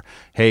out there.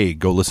 Hey,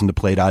 go listen to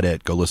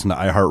Play.it. Go listen to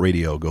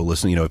iHeartRadio. Go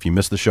listen, if you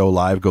miss the show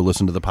live, go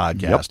listen to the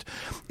podcast.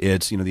 Yep.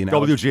 It's, the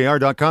analogy.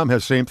 WJR.com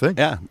has the same thing.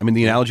 Yeah.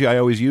 The analogy I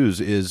always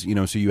use is,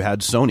 so you had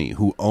Sony,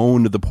 who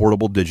owned the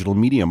portable digital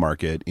media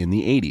market in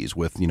the 80s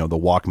with, the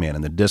Walkman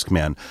and the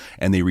Discman,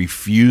 and they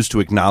refused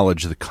to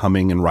acknowledge the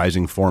coming and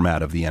rising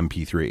format of the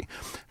MP3.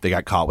 They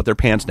got caught with their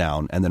pants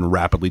down and then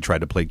rapidly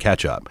tried to play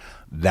catch up.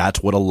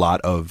 That's what a lot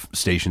of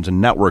stations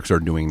and networks are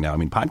doing now.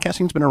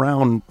 Podcasting's been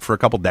around for a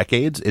couple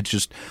decades. It's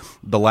just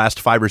the last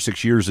 5 or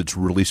 6 years it's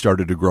really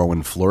started to grow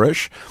and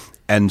flourish.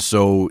 And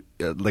so,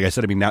 like I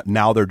said,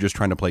 now they're just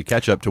trying to play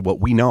catch up to what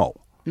we know.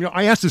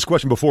 I asked this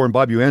question before, and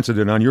Bob, you answered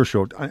it on your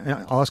show.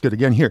 I'll ask it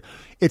again here.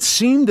 It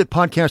seemed that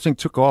podcasting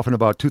took off in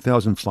about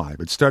 2005.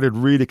 It started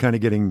really kind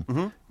of getting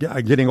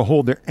a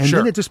hold there, and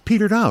then it just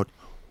petered out.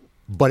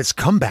 But it's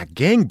come back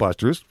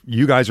gangbusters.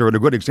 You guys are a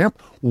good example.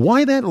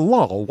 Why that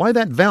lull? Why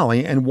that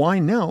valley? And why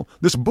now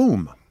this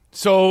boom?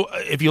 So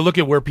if you look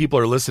at where people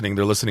are listening,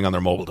 they're listening on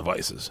their mobile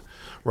devices,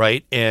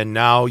 right? And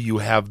now you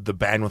have the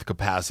bandwidth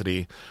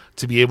capacity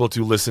to be able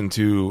to listen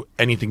to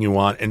anything you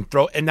want and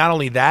not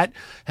only that,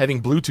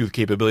 having Bluetooth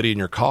capability in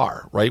your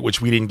car, right?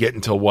 Which we didn't get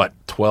until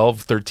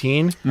 12,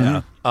 13?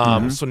 Yeah.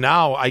 So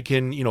now I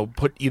can,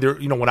 put either,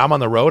 when I'm on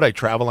the road, I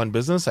travel on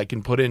business, I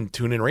can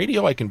tune in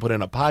radio, I can put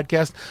in a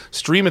podcast,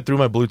 stream it through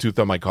my Bluetooth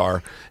on my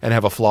car, and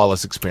have a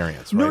flawless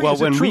experience. Right? Well,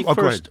 when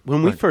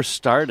we first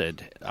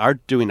started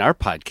doing our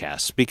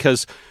podcast,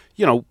 because,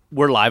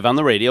 we're live on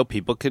the radio,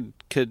 people could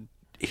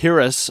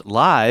hear us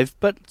live,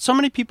 but so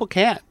many people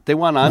can't. They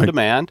want on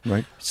demand.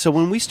 Right. So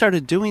when we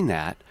started doing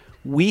that,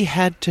 we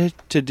had to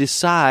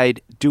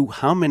decide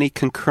how many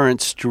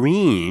concurrent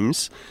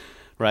streams,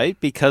 right?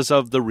 Because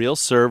of the real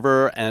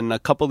server and a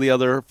couple of the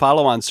other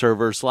follow-on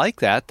servers like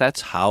that.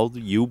 That's how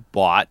you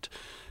bought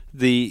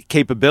the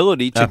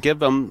capability to give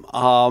them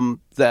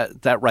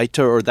that right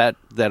to, or that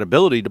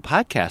ability to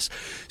podcast.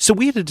 So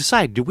we had to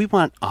decide, do we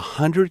want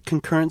 100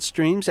 concurrent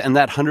streams, and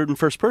that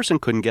 101st person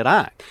couldn't get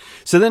on?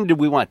 So then did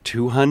we want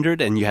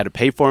 200 and you had to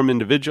pay for them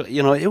individually?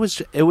 It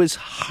was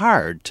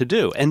hard to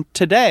do. And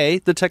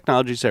today the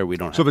technology's there. We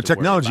don't have So the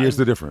technology is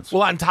the difference.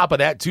 Well, on top of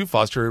that too,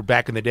 Foster,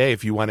 back in the day,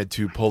 if you wanted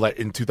to pull that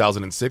in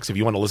 2006, if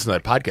you want to listen to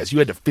that podcast, you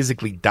had to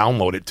physically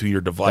download it to your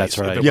device. That's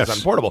right. If it was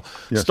on portable.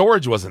 Yes.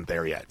 Storage wasn't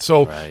there yet.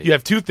 So you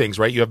have two things,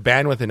 right? You have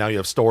bandwidth and now you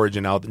have storage,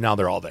 and now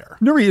they're all there.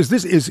 Nuri,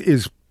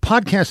 is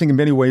podcasting in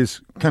many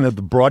ways kind of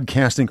the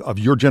broadcasting of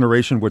your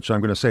generation, which I'm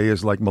going to say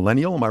is like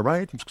millennial? Am I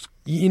right?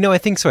 I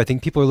think so. I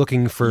think people are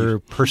looking for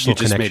personal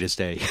connection. You made his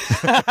day.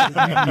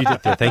 You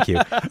did there. Thank you.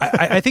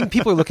 I think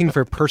people are looking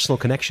for personal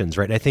connections,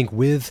 right? I think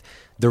with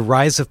the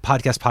rise of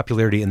podcast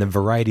popularity and the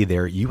variety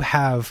there, you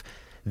have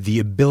the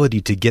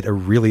ability to get a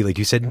really, like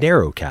you said,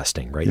 narrow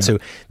casting, right? Yeah. So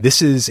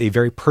this is a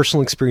very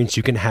personal experience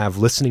you can have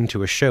listening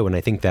to a show, and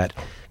I think that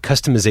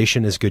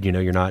customization is good.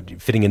 You're not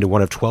fitting into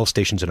one of 12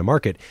 stations in a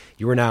market.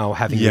 You are now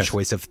having your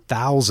choice of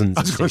thousands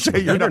of stations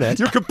on the internet.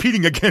 You're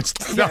competing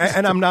against...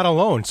 and I'm not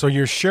alone. So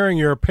you're sharing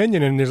your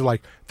opinion, and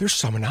there's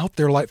someone out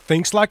there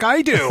thinks like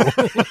I do.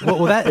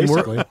 well, that and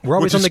we're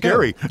always on the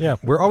scary. Go. Yeah,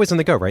 we're always on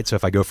the go, right? So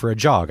if I go for a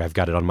jog, I've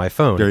got it on my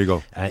phone. There you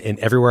go. And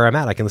everywhere I'm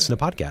at, I can listen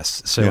to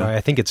podcasts. So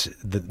I think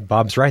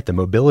Bob's right. The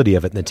mobility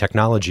of it and the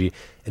technology,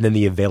 and then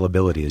the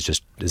availability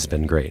has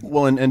been great.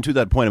 Well, and to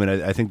that point,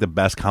 I think the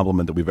best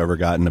compliment that we've ever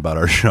gotten about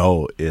our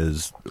show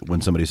is when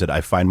somebody said,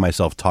 "I find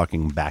myself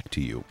talking back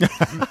to you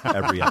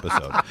every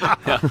episode."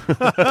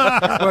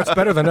 Well, it's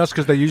better than us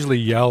because they usually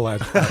yell at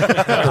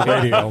the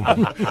radio.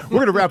 We're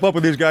going to wrap up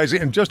with these guys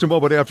in just a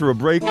moment after a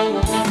break.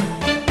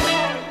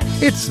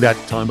 It's that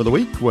time of the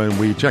week when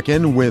we check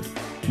in with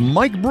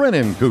Mike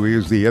Brennan, who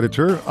is the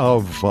editor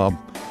of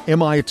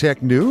MI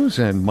Tech News,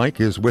 and Mike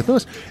is with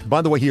us.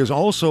 By the way, he is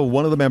also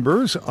one of the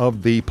members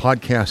of the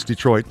Podcast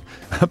Detroit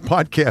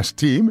podcast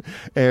team,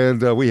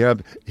 and we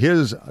have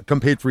his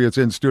compatriots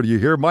in studio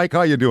here. Mike,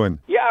 how you doing?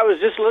 Yeah, I was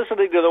just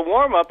listening to the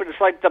warm-up, and it's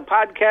like the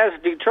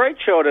podcast Detroit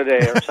show today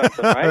or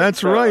something, right?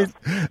 That's right.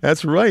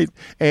 That's right.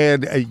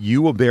 And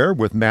you will there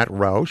with Matt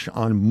Roush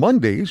on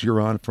Mondays. You're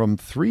on from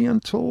 3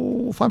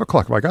 until 5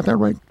 o'clock. Have I got that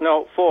right?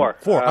 No, 4.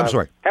 4. I'm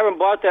sorry. Haven't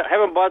bought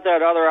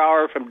that other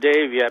hour from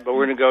Dave yet, but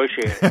we're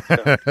negotiating.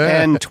 So.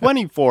 And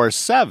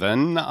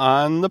 24/7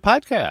 on the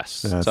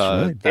podcast. That's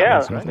right.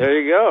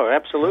 There you go.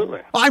 Absolutely.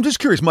 Well, I'm just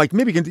curious, Mike.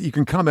 Maybe you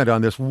can comment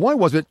on this. Why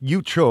was it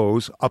you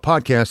chose a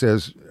podcast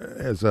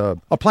as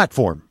a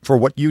platform for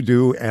what you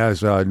do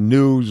as a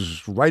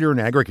news writer and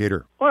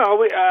aggregator? Well,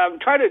 we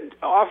try to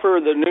offer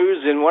the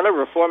news in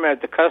whatever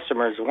format the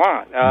customers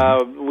want.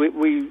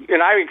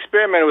 I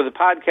experimented with the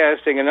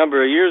podcasting a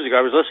number of years ago.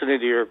 I was listening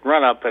to your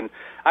run-up, and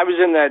I was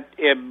in that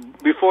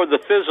before the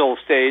fizzle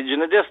stage,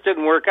 and it just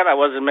didn't work out. I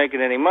wasn't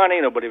making any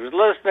money. Nobody was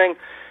listening.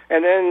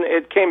 And then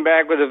it came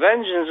back with a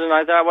vengeance, and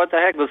I thought, what the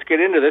heck, let's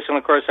get into this. And,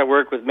 of course, I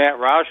work with Matt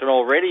Roush, an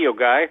old radio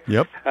guy.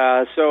 Yep.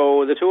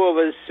 So the two of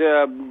us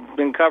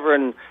been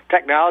covering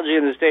technology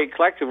in the state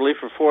collectively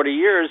for 40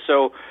 years.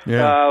 So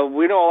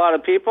we know a lot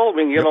of people.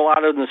 We can get a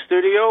lot in the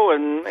studio,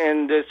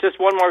 and it's just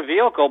one more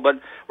vehicle.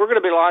 But we're going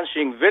to be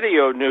launching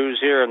video news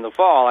here in the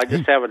fall. I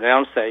just haven't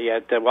announced that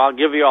yet. Well, I'll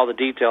give you all the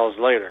details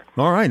later.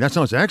 All right. That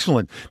sounds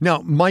excellent.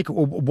 Now, Mike,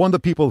 one of the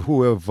people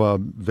who have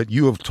that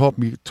you have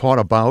taught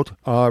about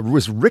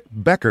was Rick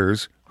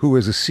Beckers, who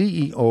is the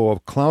CEO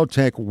of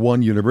CloudTech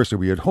One University.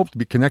 We had hoped to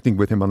be connecting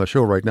with him on the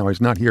show right now. He's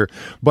not here.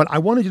 But I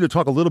wanted you to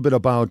talk a little bit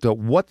about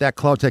what that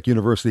CloudTech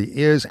University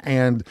is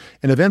and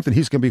an event that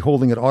he's going to be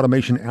holding at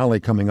Automation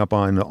Alley coming up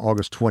on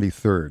August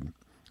 23rd,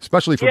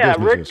 especially for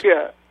businesses.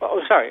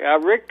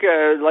 Rick,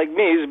 like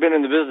me, has been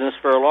in the business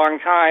for a long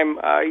time.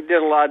 He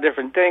did a lot of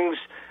different things.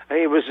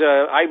 He was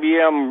an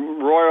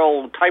IBM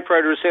Royal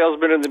typewriter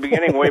salesman in the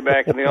beginning, way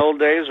back in the old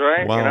days,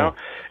 right? Wow. You know,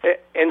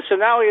 and so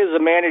now he is a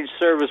managed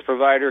service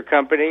provider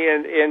company,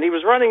 and he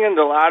was running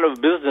into a lot of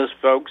business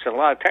folks and a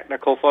lot of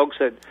technical folks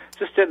that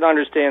just didn't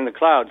understand the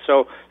cloud.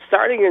 So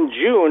starting in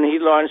June, he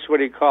launched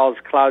what he calls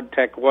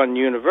CloudTech One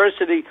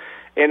University,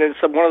 and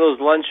it's one of those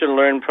lunch and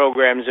learn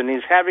programs, and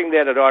he's having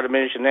that at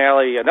Automation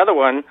Alley. Another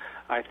one,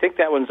 I think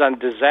that one's on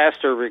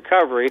disaster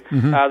recovery.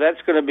 Mm-hmm.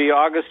 That's going to be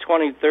August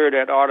 23rd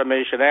at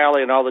Automation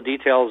Alley, and all the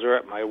details are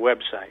at my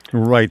website.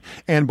 Right.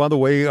 And by the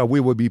way, we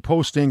will be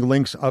posting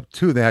links up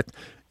to that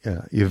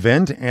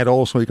event, and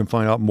also you can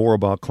find out more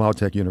about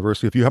CloudTech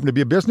University. If you happen to be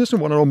a business and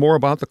want to know more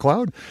about the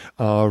cloud,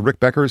 Rick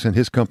Beckers and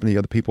his company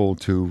are the people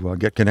to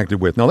get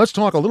connected with. Now, let's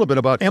talk a little bit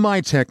about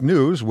MI Tech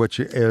News, which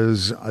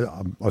is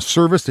a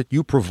service that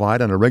you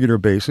provide on a regular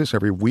basis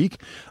every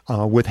week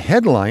with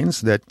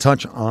headlines that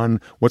touch on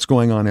what's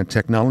going on in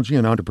technology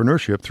and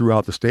entrepreneurship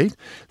throughout the state.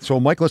 So,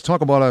 Mike, let's talk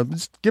about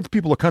let's give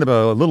people a kind of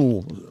a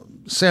little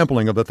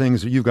sampling of the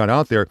things that you've got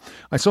out there.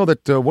 I saw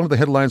that one of the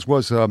headlines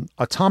was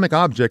Atomic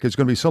Object is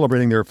going to be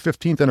celebrating their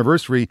 15th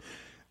anniversary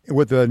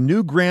with the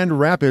new Grand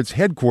Rapids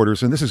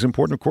headquarters. And this is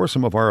important, of course,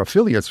 some of our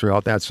affiliates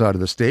throughout that side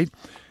of the state.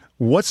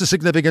 What's the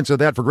significance of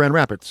that for Grand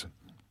Rapids?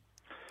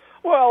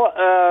 Well,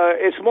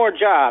 it's more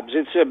jobs.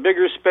 It's a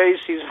bigger space.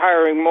 He's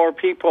hiring more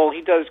people.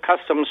 He does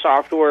custom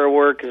software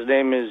work. His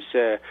name is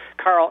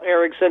Carl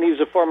Erickson. He's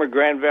a former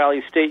Grand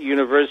Valley State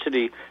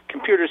University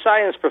computer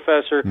science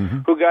professor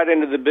who got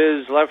into the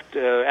biz, left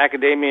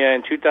academia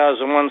in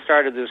 2001,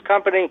 started this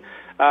company.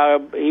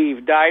 He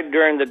died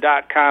during the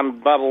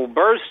dot-com bubble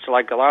burst,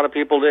 like a lot of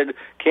people did,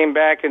 came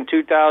back in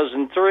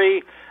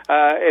 2003,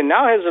 and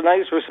now has a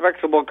nice,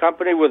 respectable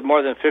company with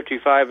more than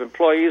 55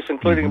 employees,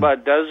 including about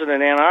a dozen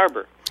in Ann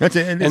Arbor.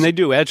 And they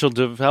do agile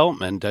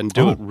development and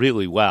do it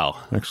really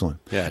well. Excellent.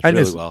 Yeah,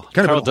 really well.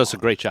 Carl does a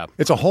great job.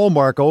 It's a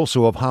hallmark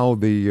also of how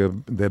the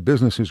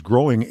business is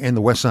growing in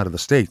the west side of the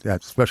state,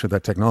 especially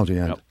that technology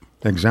end. Yep.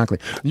 Exactly.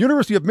 The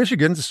University of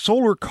Michigan's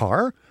solar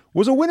car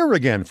was a winner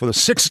again for the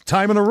 6th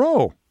time in a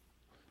row.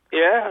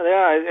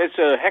 Yeah, it's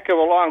a heck of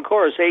a long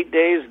course, 8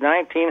 days,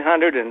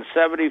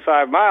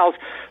 1,975 miles.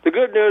 The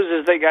good news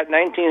is they got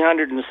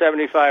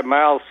 1,975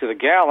 miles to the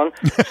gallon.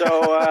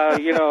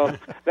 So,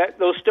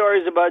 those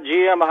stories about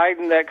GM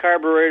hiding that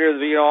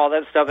carburetor, all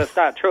that stuff, that's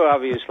not true,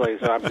 obviously,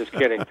 so I'm just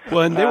kidding.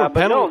 Well, and they were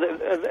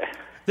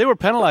they were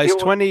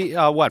penalized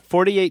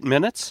 48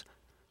 minutes?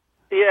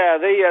 Yeah,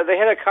 they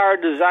had a car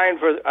designed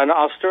for an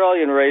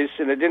Australian race,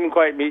 and it didn't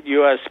quite meet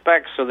U.S.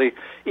 specs. So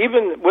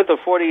even with a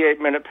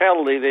 48-minute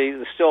penalty, they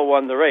still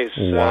won the race.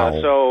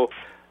 Wow.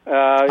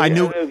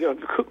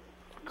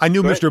 I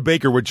knew Mr.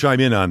 Baker would chime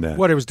in on that.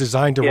 What, it was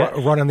designed to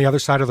run on the other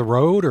side of the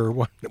road, or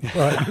what?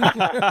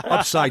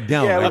 Upside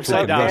down. Yeah,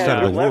 upside down.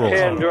 Side of the world.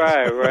 Left-hand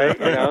drive,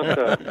 right?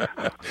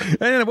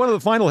 And one of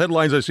the final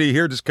headlines I see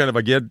here, just kind of,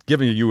 again,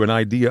 giving you an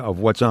idea of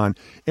what's on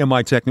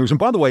MI Tech News. And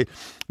by the way,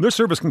 this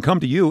service can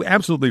come to you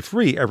absolutely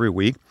free every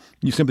week.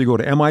 You simply go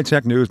to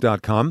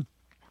mitechnews.com.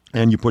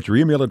 And you put your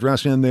email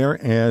address in there,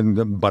 and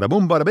bada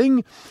boom, bada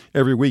bing.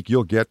 Every week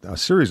you'll get a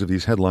series of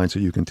these headlines that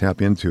you can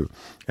tap into,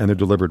 and they're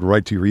delivered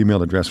right to your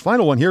email address.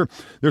 Final one here.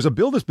 There's a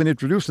bill that's been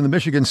introduced in the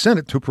Michigan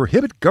Senate to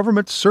prohibit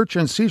government search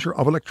and seizure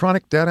of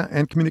electronic data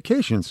and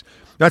communications.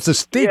 That's the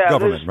state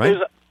government, right?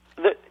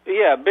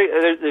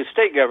 the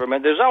state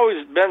government, there's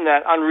always been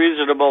that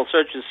unreasonable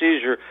search and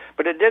seizure,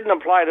 but it didn't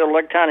apply to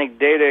electronic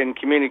data and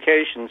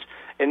communications.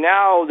 And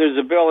now there's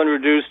a bill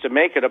introduced to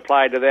make it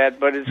apply to that,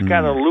 but it's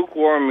got a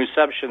lukewarm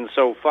reception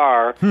so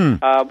far.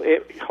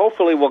 It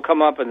hopefully will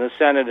come up in the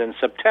Senate in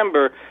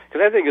September,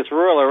 because I think it's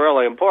really,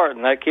 really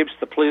important. That keeps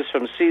the police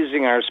from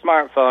seizing our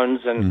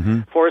smartphones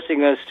and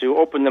forcing us to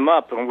open them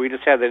up. And we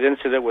just had that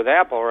incident with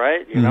Apple,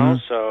 right? You know,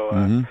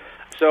 so...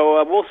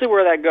 So we'll see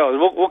where that goes.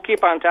 We'll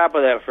keep on top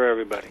of that for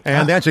everybody.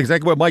 And that's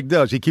exactly what Mike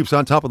does. He keeps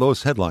on top of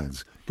those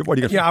headlines.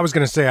 Yeah, I was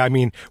going to say, I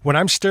mean, when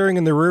I'm staring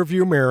in the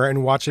rearview mirror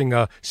and watching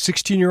a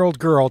 16-year-old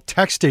girl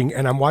texting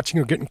and I'm watching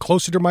her getting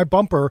closer to my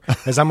bumper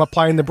as I'm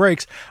applying the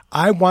brakes,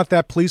 I want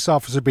that police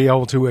officer to be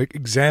able to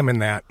examine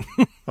that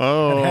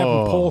and have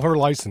him pull her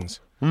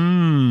license.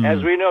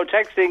 As we know,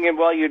 texting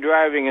while you're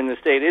driving in the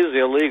state is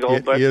illegal.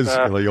 It is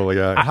illegal,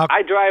 yeah.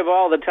 I drive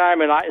all the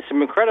time, and it's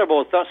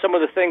incredible some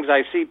of the things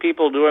I see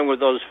people doing with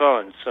those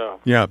phones.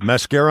 So yeah,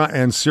 mascara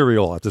and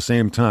cereal at the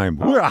same time.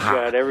 Oh,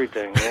 God,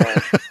 everything,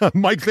 yeah.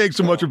 Mike, thanks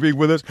so much for being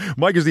with us.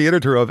 Mike is the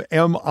editor of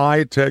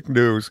MI Tech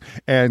News.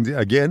 And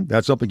again,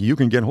 that's something you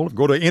can get hold of.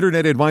 Go to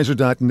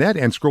internetadvisor.net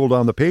and scroll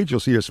down the page. You'll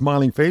see a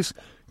smiling face.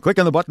 Click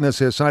on the button that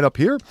says sign up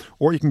here,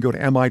 or you can go to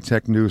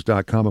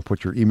mitechnews.com and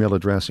put your email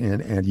address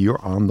in, and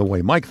you're on the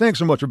way. Mike, thanks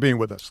so much for being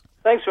with us.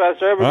 Thanks,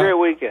 Foster. Have a great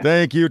weekend.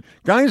 Thank you.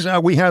 Guys,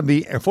 we have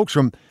the folks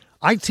from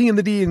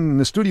ITintheD in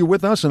the studio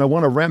with us, and I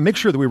want to make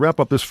sure that we wrap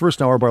up this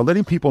first hour by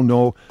letting people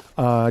know,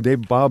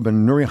 Dave, Bob,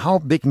 and Nuri, how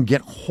they can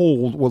get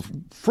hold. Well,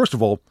 first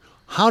of all,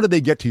 how do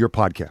they get to your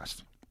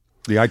podcast?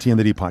 The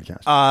ITintheD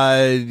podcast.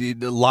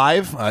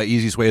 Live,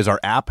 easiest way is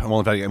our app. Well,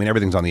 in fact, I mean,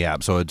 everything's on the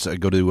app. So it's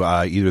go to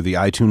either the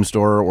iTunes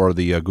Store or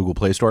the Google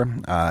Play Store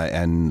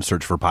and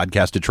search for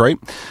Podcast Detroit.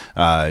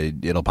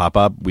 It'll pop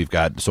up. We've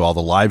got, so all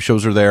the live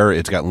shows are there.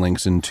 It's got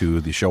links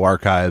into the show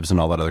archives and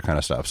all that other kind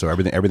of stuff. So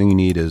everything you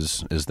need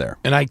is there.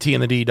 And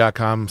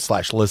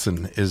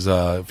ITintheD.com/listen is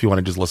if you want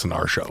to just listen to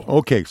our show.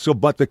 Okay. So,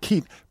 but the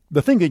thing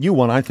that you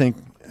want, I think,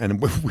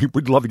 and we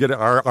would love to get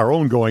our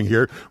own going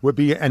here, would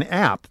be an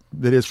app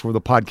that is for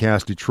the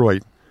Podcast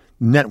Detroit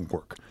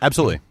network.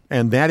 Absolutely.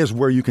 And that is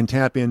where you can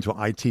tap into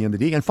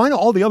ITintheD and find out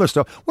all the other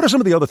stuff. What are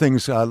some of the other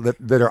things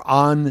that are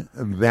on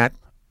that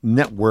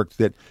network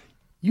that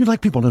you'd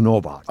like people to know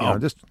about? You know,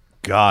 just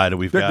God,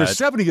 there's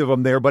 70 of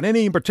them there, but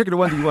any in particular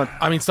one that you want?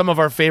 I mean, some of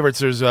our favorites,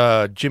 there's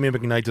Jimmy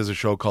McKnight does a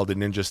show called the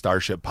Ninja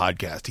Starship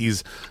Podcast.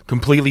 He's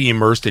completely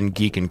immersed in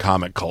geek and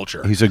comic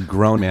culture. He's a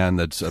grown man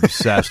that's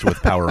obsessed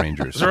with Power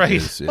Rangers.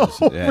 Right.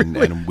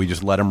 And we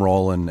just let him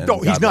roll. And no,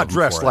 he's not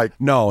dressed like...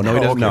 No, he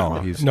doesn't.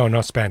 No, no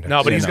spandex.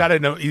 No, but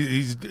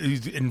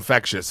he's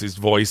infectious, his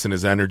voice and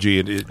his energy.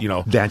 And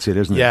that's it,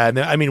 isn't it? Yeah, and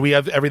I mean, we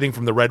have everything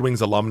from the Red Wings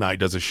alumni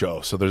does a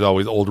show. So there's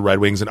always old Red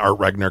Wings, and Art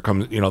Regner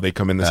comes, they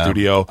come in the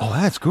studio. Oh,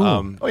 that's cool.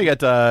 You got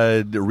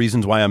the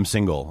Reasons Why I'm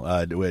Single.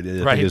 I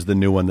think is the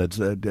new one. That's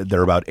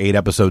they're about 8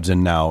 episodes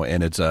in now,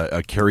 and it's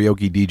a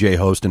karaoke DJ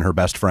host and her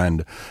best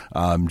friend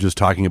just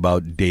talking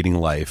about dating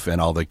life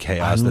and all the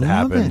chaos that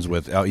happens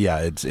with. Oh yeah,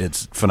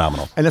 it's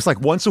phenomenal. And it's like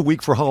once a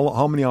week for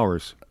how many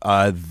hours?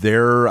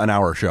 They're an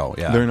hour show.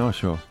 Yeah, they're an hour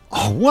show.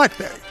 Oh, what?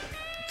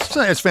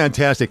 That's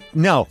fantastic.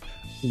 Now,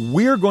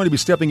 we're going to be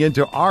stepping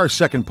into our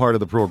second part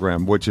of the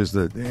program, which is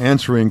the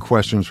answering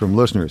questions from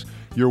listeners.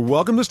 You're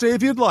welcome to stay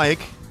if you'd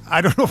like. I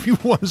don't know if you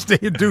want to stay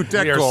and do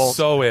tech calls. We are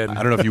so in.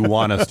 I don't know if you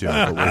want us to.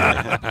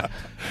 But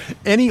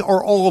any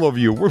or all of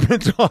you. We've been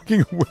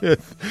talking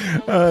with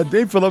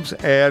Dave Phillips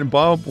and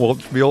Bob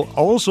Walshfield.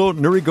 Also,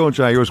 Nuri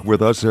Gonchai is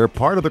with us. They're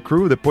part of the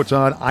crew that puts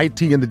on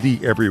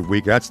ITintheD every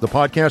week. That's the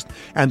podcast.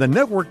 And the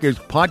network is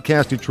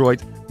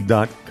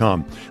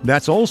podcastdetroit.com.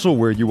 That's also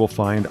where you will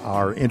find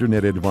our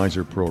Internet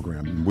Advisor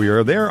program. We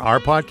are there. Our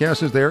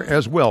podcast is there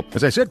as well.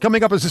 As I said,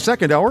 coming up is the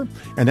second hour,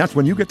 and that's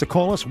when you get to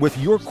call us with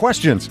your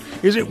questions.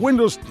 Is it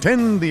Windows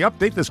 10, the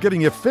update that's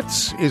giving you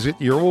fits? Is it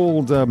your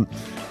old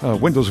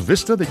Windows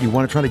Vista that you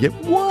want to try to get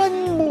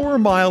one more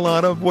mile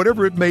out of?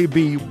 Whatever it may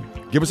be,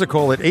 give us a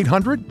call at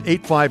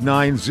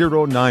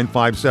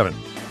 800-859-0957.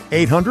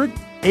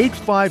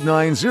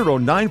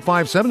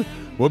 800-859-0957.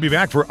 We'll be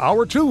back for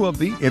Hour 2 of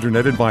the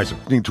Internet Advisor.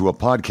 Listening to a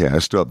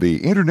podcast of the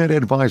Internet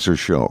Advisor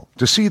Show.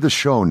 To see the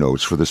show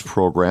notes for this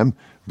program,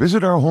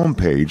 visit our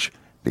homepage,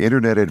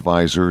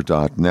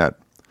 theinternetadvisor.net.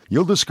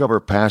 You'll discover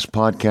past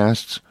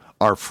podcasts,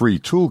 our free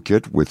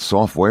toolkit with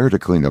software to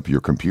clean up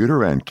your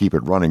computer and keep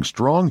it running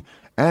strong,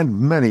 and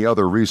many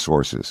other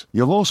resources.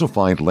 You'll also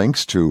find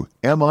links to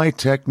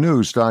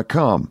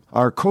mitechnews.com,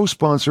 our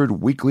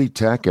co-sponsored weekly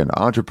tech and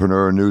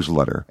entrepreneur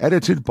newsletter,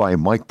 edited by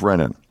Mike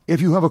Brennan.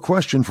 If you have a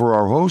question for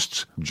our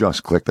hosts,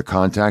 just click the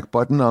contact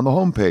button on the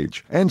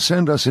homepage and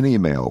send us an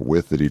email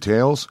with the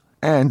details.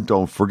 And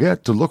don't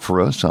forget to look for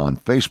us on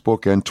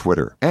Facebook and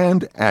Twitter,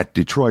 and at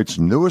Detroit's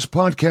newest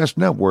podcast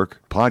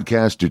network,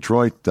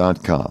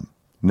 podcastdetroit.com.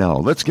 Now,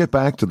 let's get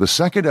back to the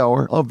second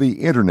hour of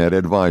the Internet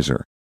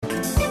Advisor.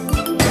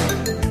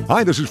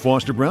 Hi, this is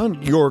Foster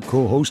Brown, your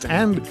co-host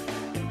and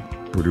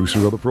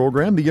producer of the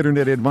program, the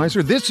Internet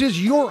Advisor. This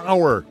is your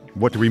hour.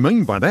 What do we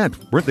mean by that?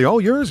 Weren't they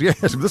all yours?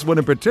 Yes, this one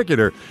in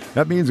particular.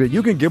 That means that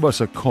you can give us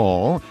a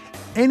call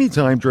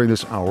anytime during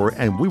this hour,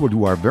 and we will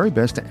do our very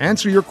best to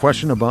answer your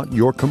question about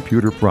your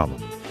computer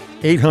problem.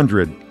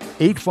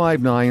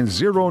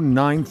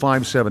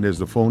 800-859-0957 is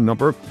the phone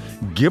number.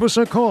 Give us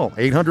a call,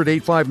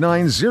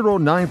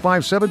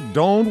 800-859-0957.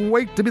 Don't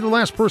wait to be the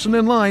last person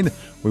in line.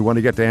 We want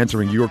to get to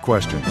answering your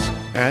questions.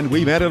 And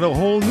we've added a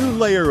whole new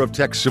layer of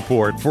tech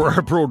support for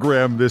our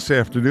program this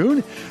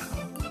afternoon.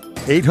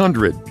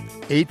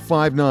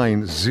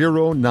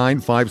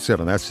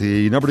 800-859-0957. That's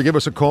the number to give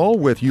us a call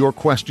with your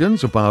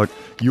questions about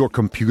your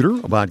computer,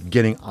 about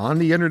getting on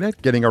the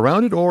Internet, getting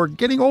around it, or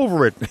getting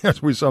over it,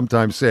 as we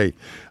sometimes say.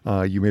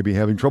 You may be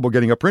having trouble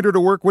getting a printer to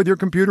work with your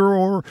computer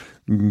or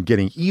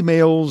getting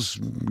emails,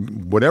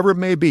 whatever it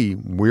may be.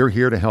 We're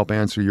here to help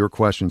answer your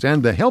questions.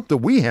 And the help that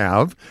we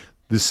have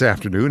this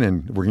afternoon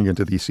and working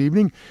into this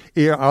evening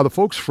are the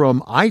folks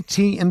from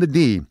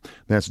ITintheD.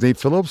 That's Dave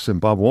Phillips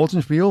and Bob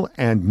Waltonspiel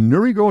and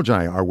Nuri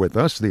Gojai are with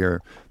us. They are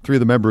three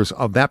of the members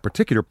of that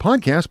particular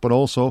podcast, but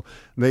also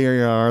they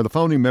are the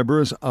founding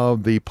members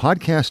of the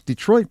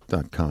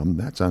podcastdetroit.com.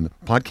 That's on the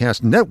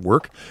podcast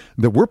network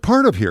that we're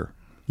part of here.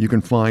 You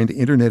can find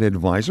Internet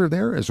Advisor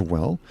there as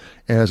well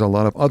as a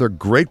lot of other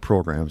great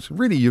programs,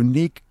 really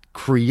unique,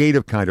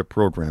 creative kind of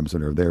programs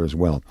that are there as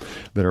well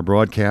that are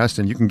broadcast,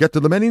 and you can get to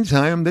them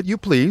anytime that you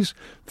please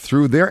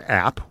through their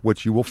app,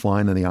 which you will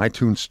find in the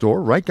iTunes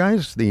store, right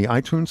guys? The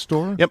iTunes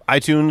store? Yep,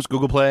 iTunes,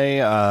 Google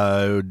Play,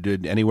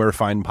 anywhere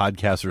fine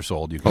podcasts are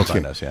sold, you can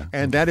find us, yeah.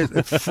 And that is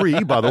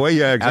free, by the way.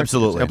 Yeah, exactly.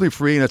 Absolutely. It's absolutely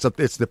free, and it's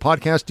the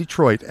Podcast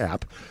Detroit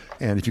app.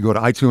 And if you go to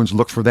iTunes,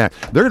 look for that.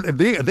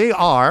 They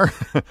are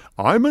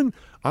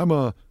I'm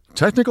a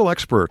technical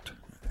expert.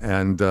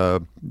 And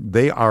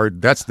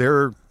that's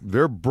their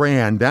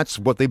brand. That's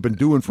what they've been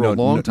doing for a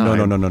long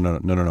time.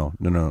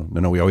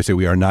 No. We always say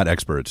we are not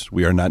experts.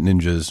 We are not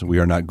ninjas. We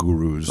are not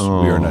gurus. We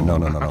are not. No.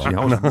 Gee,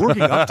 I was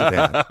working up to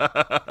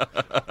that.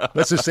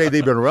 Let's just say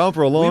they've been around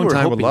for a long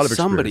time with a lot of experience.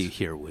 Somebody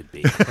here would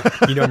be.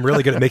 I'm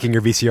really good at making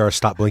your VCR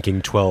stop blinking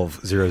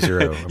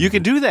 1200. You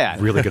can do that.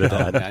 Really good at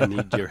that. I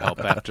need your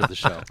help after the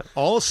show.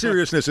 All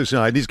seriousness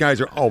aside, these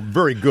guys are all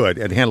very good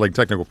at handling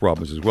technical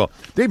problems as well.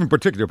 Dave in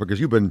particular,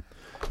 because you've been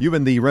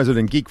the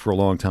resident geek for a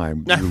long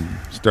time. You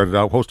started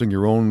out hosting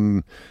your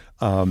own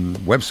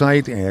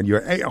website, and you're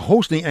a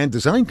hosting and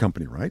design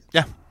company, right?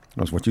 Yeah.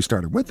 That's what you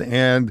started with.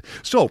 And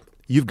so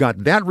you've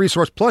got that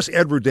resource, plus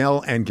Ed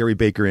Riddell and Gary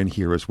Baker in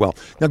here as well.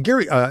 Now,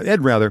 Ed,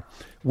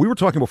 we were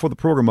talking before the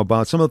program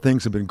about some of the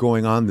things that have been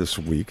going on this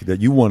week that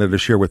you wanted to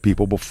share with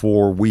people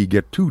before we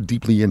get too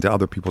deeply into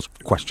other people's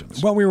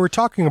questions. Well, we were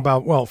talking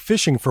about,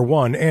 phishing for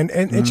one, and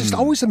it just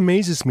always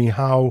amazes me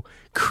how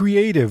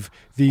creative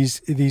these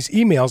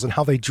emails and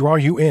how they draw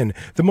you in.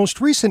 The most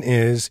recent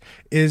is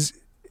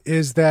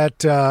that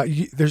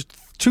there's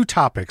two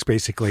topics,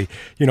 basically.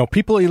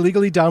 People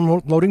illegally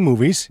downloading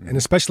movies, and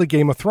especially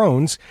Game of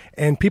Thrones,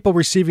 and people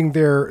receiving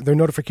their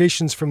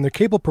notifications from their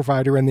cable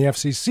provider and the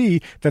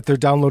FCC that they're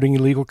downloading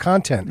illegal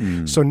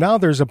content. So now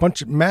there's a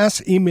bunch of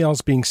mass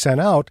emails being sent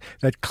out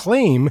that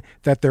claim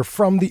that they're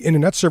from the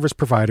internet service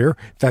provider,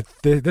 that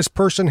this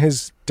person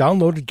has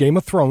downloaded Game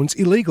of Thrones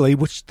illegally,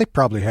 which they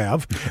probably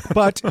have.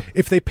 But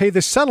if they pay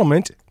the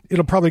settlement,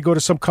 it'll probably go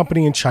to some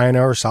company in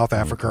China or South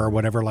Africa or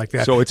whatever like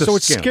that. So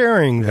it's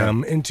scaring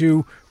them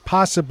into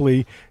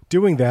possibly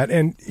doing that.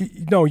 And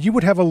you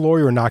would have a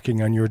lawyer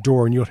knocking on your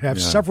door, and you'll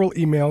have several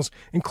emails,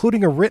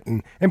 including a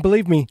written. And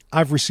believe me,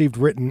 I've received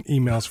written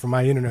emails from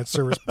my internet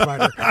service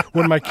provider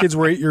when my kids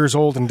were 8 years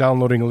old and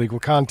downloading illegal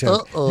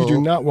content. You do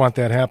not want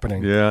that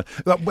happening. Yeah.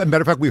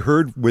 Matter of fact, we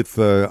heard with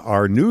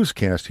our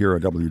newscast here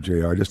at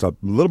WJR just a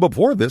little bit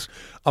before this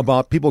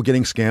about people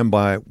getting scammed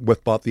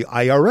about the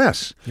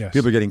IRS. Yes.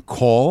 People are getting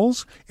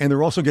calls, and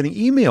they're also getting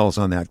emails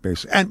on that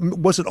basis.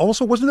 And wasn't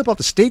it about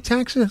the state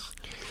taxes?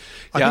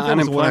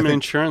 Unemployment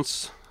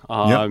insurance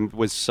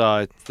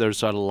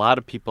there's a lot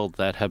of people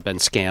that have been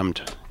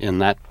scammed in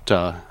that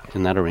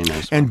arena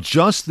as well. And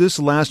just this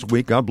last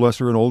week, God bless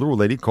her, an older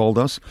lady called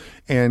us,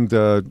 and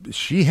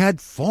she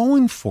had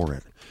fallen for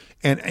it.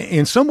 And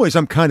in some ways,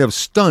 I'm kind of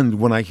stunned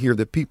when I hear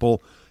that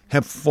people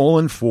have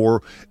fallen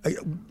for.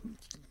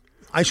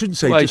 I shouldn't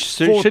say. Well, you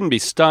shouldn't be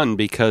stunned,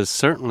 because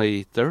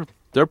certainly they're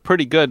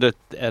pretty good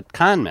at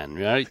con men,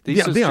 right?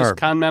 These are just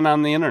con men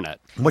on the internet.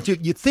 But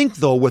you think,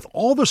 though, with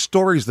all the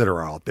stories that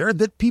are out there,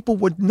 that people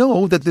would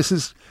know that this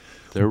is...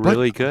 They're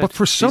really good. But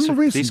for some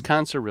reason... These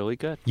cons are really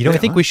good. I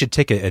think we should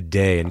take a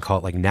day and call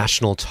it like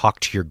National Talk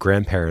to Your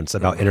Grandparents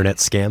About Internet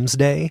Scams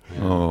Day.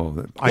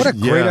 Oh, what a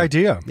great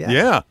idea.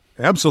 Yeah,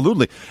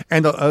 absolutely.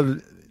 And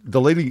the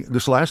lady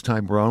this last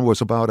time, Brown, was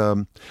about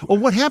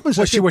what happens?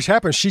 What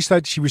happened? She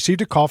said she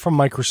received a call from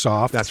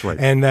Microsoft. That's right,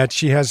 and that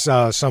she has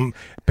some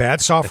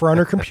bad software on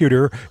her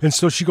computer, and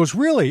so she goes,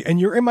 "Really? And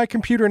you're in my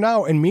computer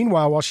now?" And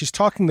meanwhile, while she's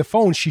talking the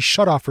phone, she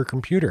shut off her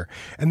computer,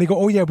 and they go,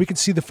 "Oh yeah, we can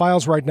see the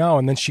files right now."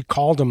 And then she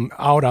called them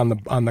out on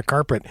the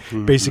carpet,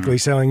 basically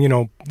saying,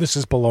 "This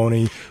is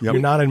baloney. Yep. You're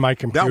not in my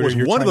computer." That was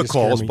one of the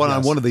calls, but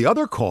on one of the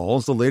other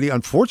calls, the lady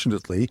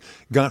unfortunately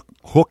got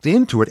hooked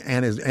into it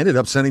and ended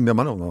up sending them,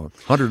 I don't know,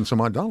 $100 and some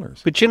odd.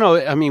 But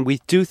we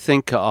do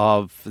think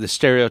of the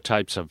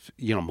stereotypes of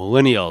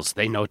millennials.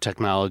 They know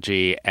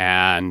technology,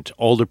 and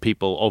older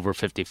people over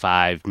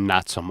 55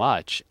 not so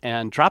much.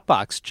 And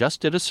Dropbox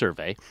just did a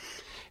survey,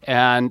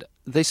 and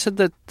they said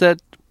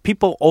that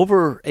people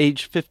over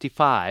age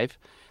 55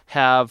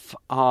 have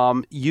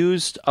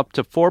used up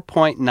to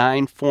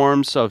 4.9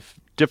 forms of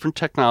different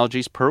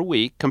technologies per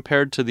week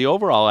compared to the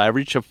overall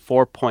average of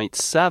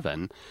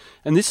 4.7.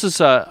 And this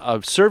is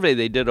a survey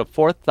they did of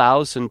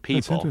 4,000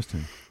 people. That's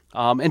interesting.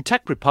 And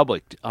Tech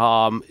Republic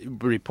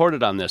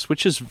reported on this,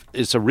 which is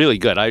a really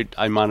good.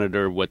 I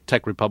monitor what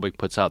Tech Republic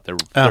puts out.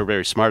 They're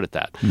very smart at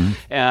that. Mm-hmm.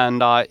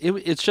 And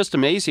it's just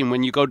amazing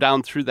when you go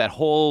down through that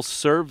whole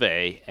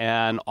survey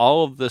and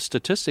all of the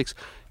statistics.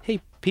 Hey,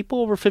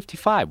 people over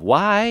 55,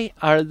 why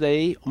are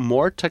they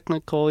more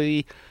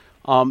technically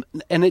and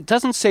it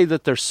doesn't say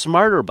that they're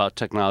smarter about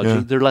technology.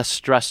 Yeah. They're less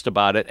stressed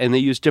about it, and they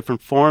use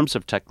different forms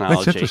of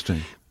technology. That's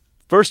interesting.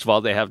 First of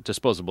all, they have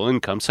disposable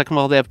income. Second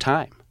of all, they have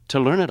time to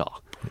learn it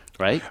all.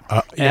 Right?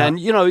 Yeah. And,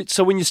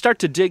 so when you start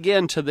to dig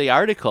into the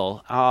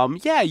article,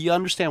 you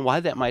understand why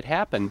that might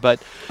happen.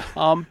 But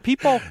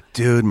people...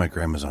 Dude, my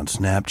grandma's on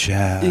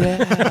Snapchat.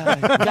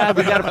 Yeah. God,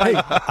 we got to pay.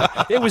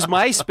 It was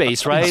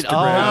MySpace, right?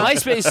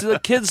 MySpace, the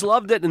kids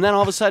loved it. And then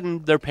all of a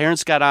sudden, their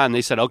parents got on.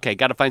 They said, okay,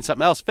 got to find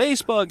something else.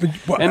 Facebook.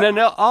 And then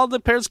all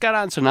the parents got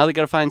on. So now they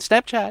got to find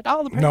Snapchat.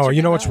 All the parents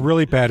you know what's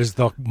really bad is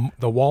the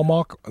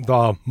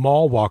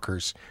mall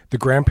walkers, the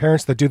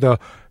grandparents that do the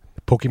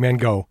Pokemon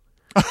Go.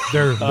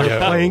 They're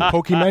playing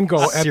Pokemon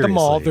Go at the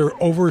mall. They're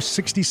over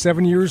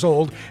 67 years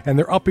old, and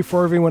they're up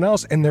before everyone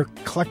else, and they're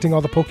collecting all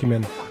the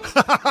Pokemon.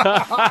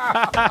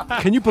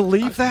 Can you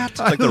believe that? It's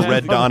like the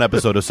Red Dawn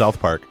episode of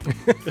South Park.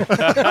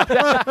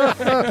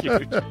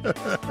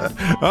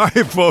 All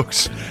right,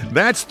 folks,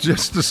 that's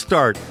just the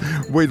start.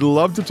 We'd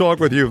love to talk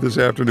with you this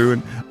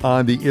afternoon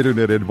on the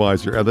Internet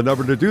Advisor. And the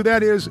number to do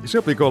that is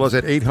simply call us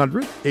at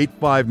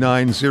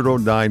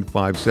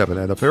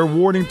 800-859-0957. And a fair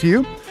warning to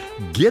you,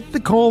 get the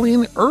call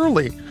in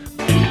early.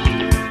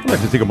 I'd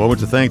like to take a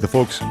moment to thank the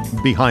folks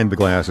behind the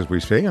glass, as we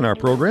say, in our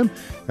program.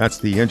 That's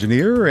the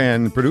engineer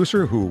and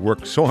producer who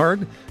worked so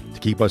hard to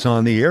keep us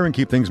on the air and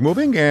keep things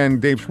moving.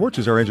 And Dave Schwartz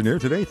is our engineer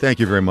today. Thank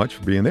you very much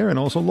for being there. And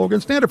also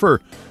Logan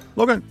Standifer.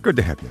 Logan, good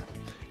to have you.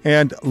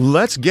 And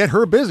let's get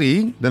her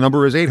busy. The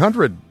number is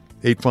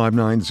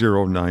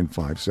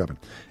 800-859-0957.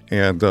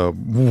 And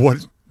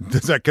what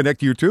does that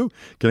connect you to?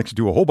 Connects you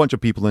to a whole bunch of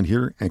people in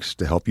here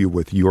to help you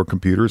with your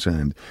computers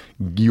and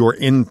your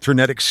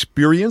internet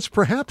experience,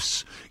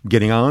 perhaps.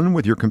 Getting on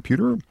with your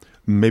computer,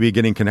 maybe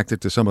getting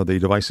connected to some of the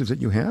devices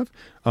that you have.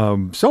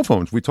 Cell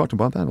phones, we talked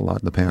about that a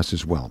lot in the past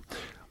as well.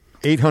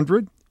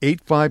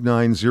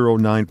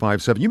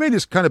 800-859-0957. You may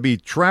just kind of be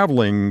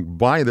traveling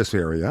by this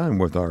area, and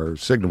with our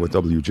signal with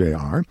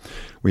WJR,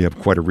 we have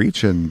quite a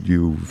reach, and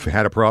you've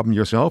had a problem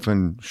yourself,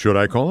 and should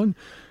I call in?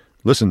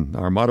 Listen,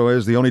 our motto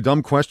is the only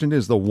dumb question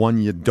is the one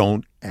you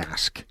don't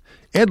ask.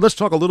 And let's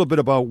talk a little bit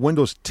about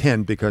Windows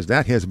 10, because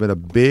that has been a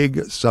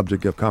big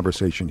subject of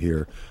conversation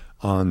here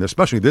on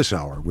especially this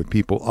hour, with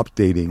people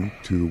updating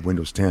to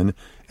Windows 10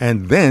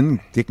 and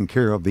then taking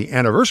care of the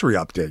anniversary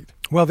update.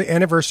 Well, the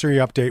anniversary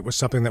update was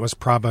something that was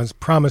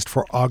promised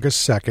for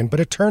August 2nd, but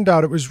it turned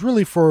out it was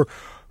really for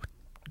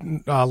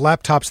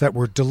laptops that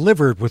were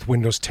delivered with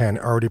Windows 10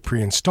 already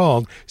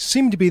pre-installed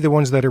seem to be the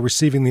ones that are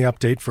receiving the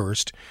update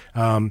first.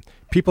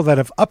 People that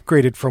have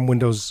upgraded from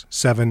Windows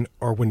 7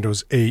 or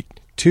Windows 8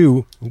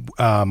 to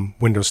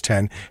Windows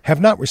 10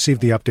 have not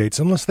received the updates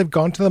unless they've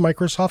gone to the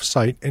Microsoft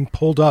site and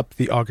pulled up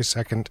the August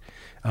 2nd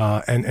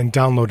and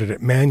downloaded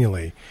it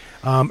manually.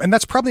 And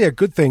that's probably a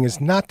good thing,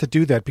 is not to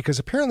do that, because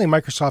apparently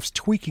Microsoft's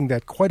tweaking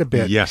that quite a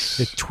bit. Yes.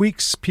 It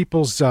tweaks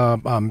people's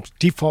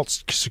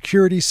default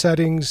security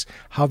settings,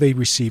 how they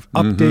receive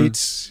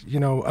updates.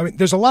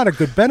 There's a lot of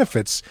good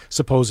benefits,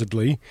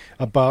 supposedly,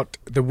 about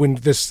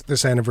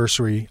this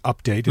anniversary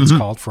update. It's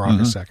called for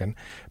August 2nd.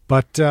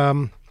 But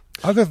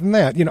other than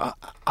that,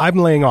 I'm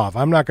laying off.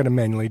 I'm not going to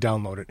manually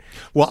download it.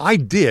 Well, I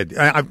did.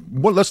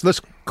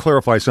 Let's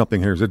clarify something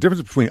here. There's a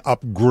difference between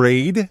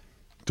upgrade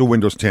to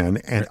Windows 10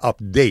 and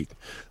update.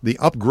 The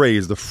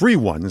upgrades, the free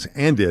ones,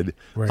 ended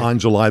on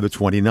July the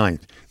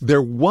 29th.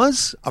 There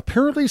was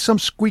apparently some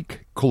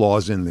squeak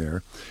clause in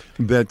there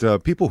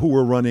that people who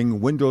were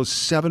running Windows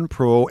 7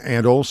 Pro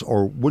and also,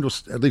 or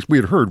Windows, at least we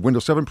had heard,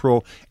 Windows 7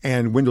 Pro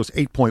and Windows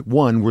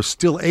 8.1 were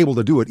still able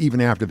to do it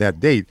even after that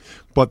date.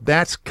 But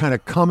that's kind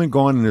of come and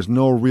gone, and there's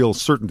no real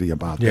certainty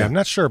about that. Yeah, I'm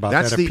not sure about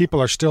that. If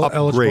people are still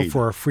eligible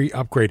for a free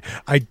upgrade.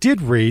 I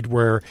did read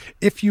where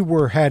if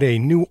you had a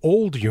new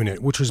old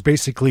unit, which was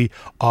basically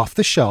off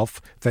the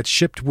shelf that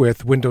shipped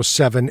with Windows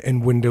 7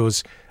 and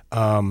Windows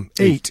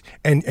 8,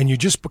 and you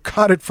just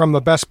got it from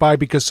the Best Buy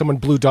because someone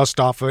blew dust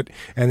off it,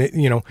 and it,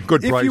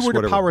 good price, if you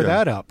were to power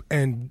that up,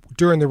 and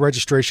during the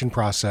registration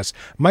process,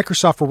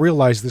 Microsoft will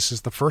realize this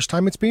is the first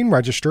time it's being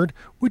registered.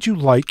 Would you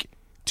like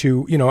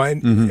to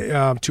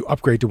to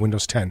upgrade to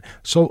Windows 10?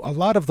 So a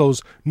lot of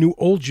those new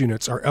old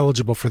units are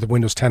eligible for the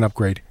Windows 10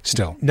 upgrade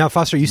still. Now,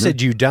 Foster, you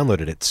said you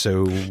downloaded it,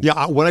 so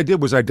yeah. What I did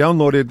was I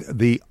downloaded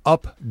the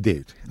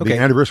update, the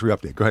anniversary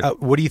update. Go ahead.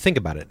 What do you think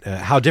about it?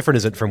 How different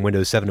is it from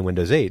Windows 7 and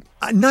Windows 8?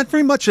 Not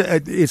very much.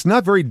 It's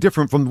not very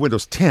different from the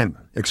Windows 10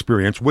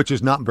 experience, which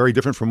is not very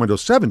different from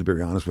Windows 7, to be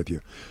very honest with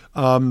you.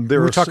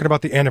 We're talking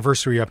about the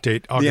anniversary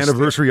update. The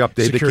anniversary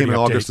update that came in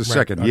August the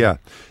 2nd. Right. Yeah.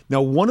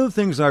 Now, one of the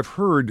things I've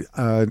heard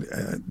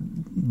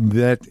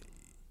that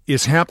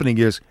is happening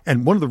is,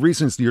 and one of the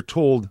reasons you're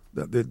told,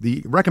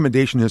 the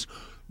recommendation is,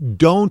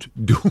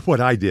 don't do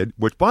what I did,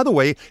 which, by the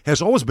way,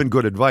 has always been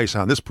good advice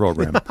on this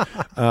program.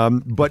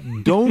 But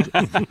don't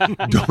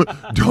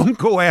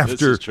go after.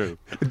 This is true.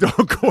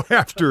 Don't go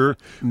after.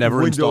 Never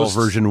Windows. Install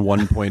version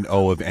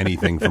 1.0 of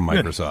anything from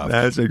Microsoft.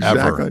 That's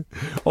exactly. Ever.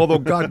 Although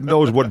God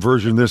knows what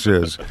version this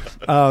is.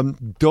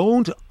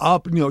 Don't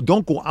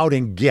go out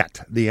and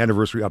get the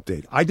anniversary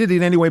update. I did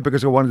it anyway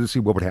because I wanted to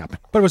see what would happen.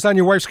 But it was on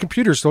your wife's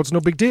computer, so it's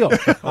no big deal.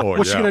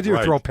 What's she going to do?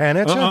 Right. Throw a pan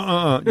at you?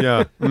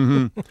 Yeah.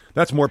 Mm-hmm.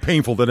 That's more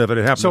painful than if it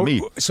happened to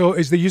me. So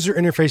is the user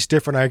interface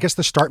different? I guess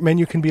the start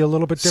menu can be a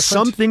little bit different.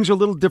 Some things are a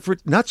little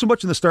different. Not so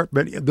much in the start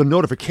menu. The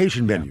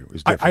notification menu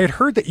is different. I had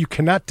heard that you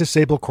cannot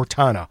disable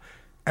Cortana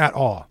at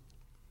all.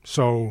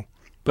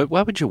 But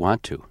why would you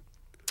want to?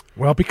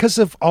 Well, because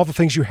of all the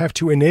things you have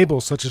to enable,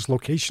 such as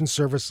location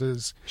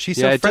services. She's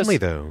so friendly,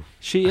 though.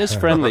 She is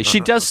friendly. She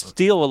does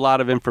steal a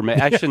lot of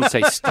information. I shouldn't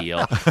say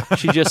steal.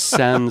 She just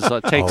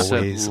takes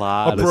a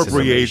lot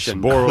appropriates, of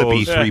information.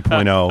 Clippy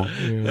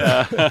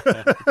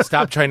 3.0.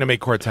 Stop trying to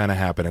make Cortana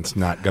happen. It's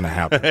not going to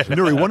happen.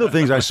 Nuri, one of the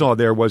things I saw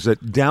there was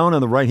that down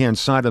on the right-hand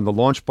side on the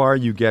launch bar,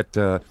 you get,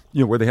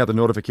 where they have the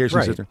notifications.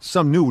 Right. System.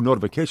 Some new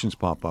notifications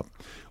pop up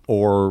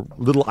or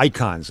little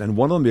icons, and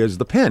one of them is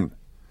the pen.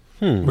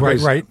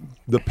 Right.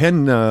 The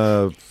pen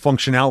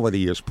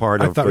functionality is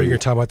part of. I thought we were going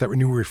to talk about that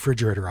new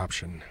refrigerator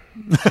option.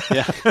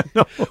 Yeah.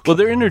 Well,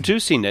 they're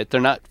introducing it. They're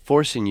not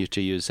forcing you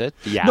to use it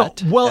yet. But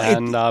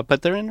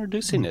they're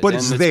introducing it. But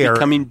it's there.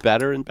 Becoming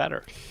better and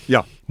better.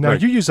 Yeah. Now,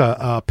 you use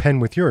a pen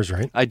with yours,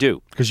 right? I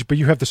do. But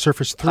you have the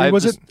Surface 3,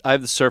 was it? I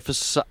have the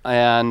Surface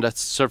and a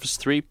Surface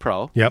 3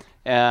 Pro. Yep.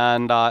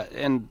 And I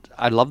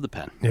love the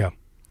pen. Yeah.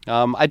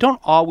 I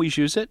don't always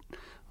use it.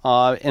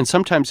 And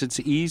sometimes it's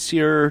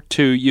easier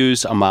to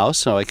use a mouse,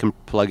 so I can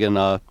plug in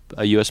a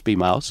USB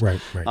mouse. Right.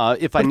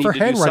 If I need to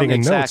do something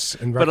exact.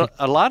 But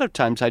a lot of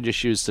times I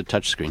just use the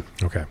touchscreen.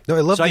 Okay.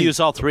 No, I use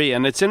all three,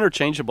 and it's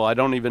interchangeable. I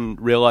don't even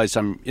realize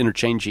I'm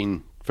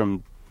interchanging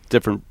from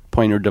different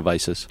pointer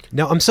devices.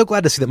 Now, I'm so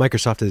glad to see that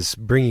Microsoft is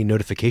bringing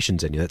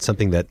notifications in. That's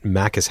something that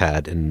Mac has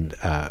had in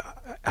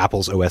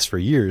Apple's OS for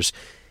years.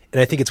 And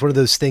I think it's one of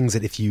those things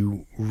that if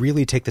you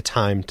really take the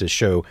time to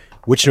show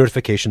which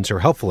notifications are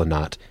helpful and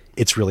not,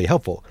 it's really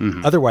helpful.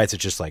 Mm-hmm. Otherwise,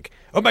 it's just like,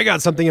 oh my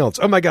God, something else.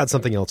 Oh my God,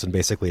 something else. And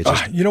basically, it's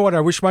just... you know what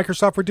I wish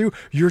Microsoft would do?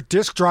 Your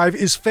disk drive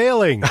is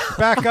failing.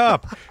 Back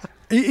up.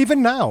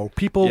 Even now,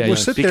 people will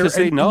sit there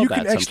and you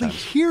can actually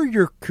hear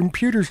your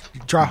computer's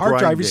hard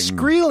drive is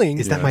squealing.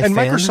 Is that my fan?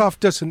 fan? Microsoft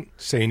doesn't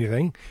say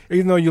anything,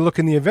 even though you look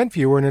in the event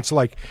viewer and it's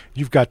like,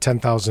 you've got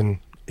 10,000...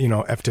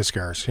 F-disk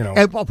errors,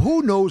 And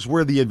who knows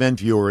where the event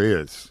viewer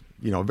is?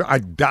 I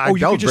doubt you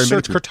can just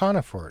search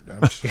Cortana for it.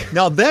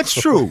 Now, that's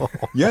true.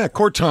 Yeah,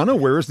 Cortana,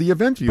 where is the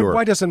event viewer? But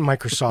why doesn't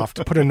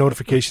Microsoft put a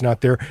notification out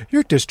there?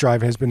 Your disk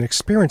drive has been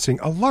experiencing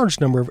a large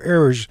number of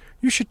errors.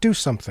 You should do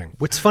something.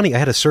 What's funny, I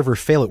had a server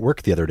fail at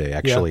work the other day,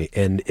 actually,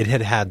 and it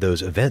had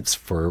those events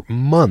for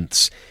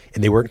months,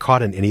 and they weren't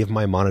caught in any of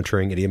my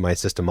monitoring, any of my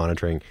system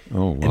monitoring.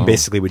 Oh, wow. And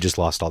basically, we just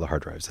lost all the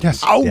hard drives.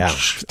 Yes. Ouch. Yeah.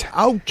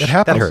 Ouch. That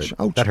happened.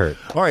 That hurt.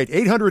 All right,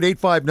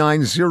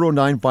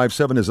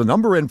 800-859-0957 is the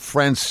number, and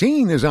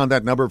Francine is on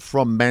that number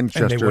from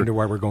Manchester. And they wonder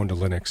why we're going to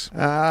Linux.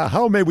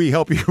 How may we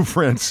help you,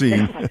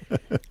 Francine?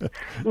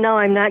 No,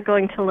 I'm not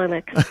going to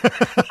Linux.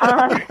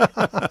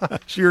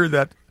 Sure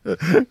that...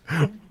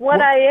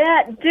 What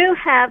I do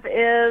have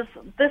is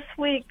this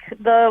week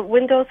the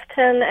Windows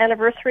 10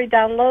 anniversary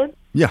download.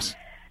 Yes.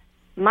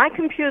 My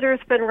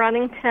computer's been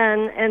running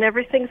 10 and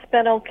everything's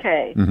been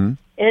okay. Mm-hmm.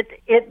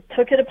 It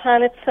took it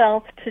upon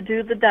itself to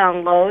do the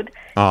download,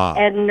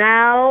 and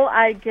now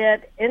I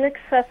get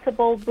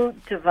inaccessible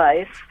boot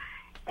device,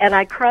 and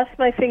I cross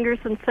my fingers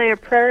and say a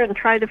prayer and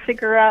try to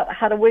figure out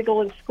how to wiggle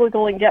and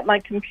squiggle and get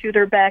my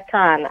computer back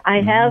on.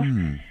 I have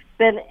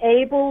been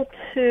able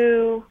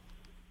to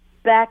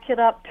back it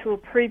up to a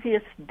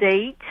previous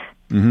date.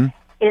 Mm-hmm.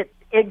 It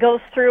it goes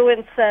through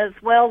and says,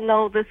 well,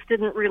 no, this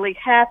didn't really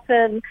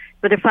happen.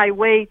 But if I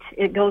wait,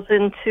 it goes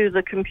into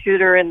the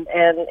computer and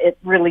it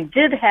really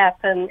did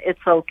happen, it's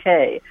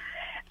okay.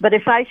 But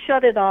if I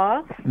shut it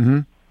off,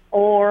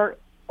 or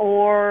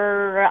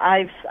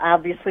I've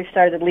obviously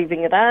started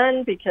leaving it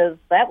on because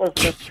that was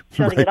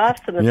shutting it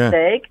off's a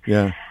mistake.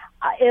 Yeah.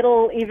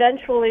 It'll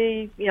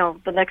eventually,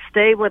 the next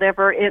day,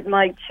 whatever, it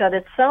might shut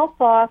itself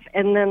off,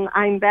 and then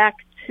I'm back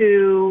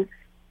to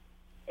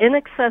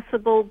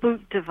inaccessible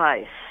boot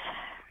device.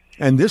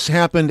 And this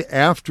happened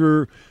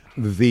after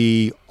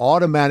the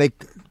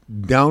automatic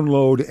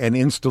download and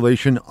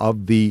installation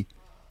of the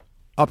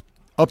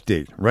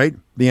update, right?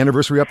 The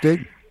anniversary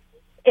update?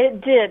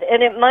 It did,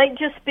 and it might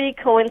just be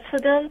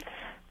coincidence,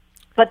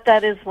 but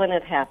that is when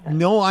it happened.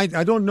 No, I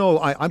don't know.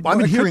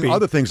 I'm hearing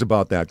other things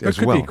about that as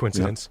well. It could be a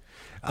coincidence.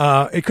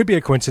 Yeah. It could be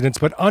a coincidence,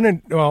 but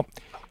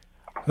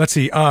let's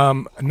see,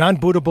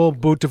 non-bootable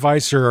boot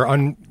device or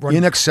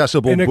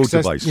inaccessible boot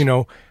device.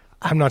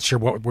 I'm not sure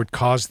what would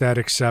cause that,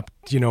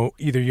 except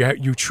either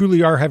you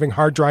truly are having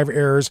hard drive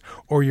errors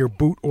or your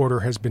boot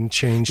order has been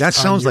changed. That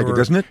sounds like it,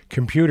 doesn't it?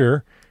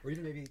 Computer,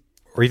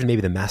 or even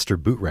maybe the master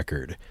boot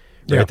record.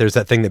 Right? Yeah. There's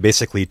that thing that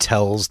basically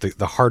tells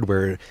the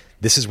hardware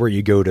this is where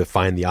you go to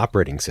find the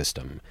operating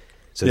system.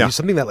 So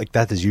something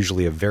that is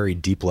usually a very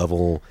deep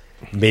level.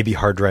 Maybe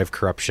hard drive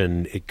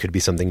corruption. It could be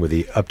something with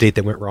the update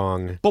that went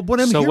wrong. But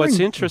what's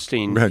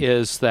interesting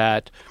is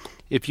that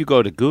if you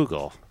go to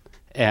Google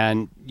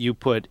and you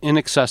put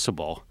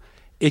inaccessible,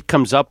 it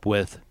comes up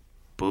with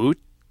boot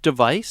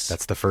device.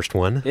 That's the first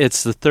one.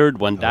 It's the third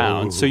one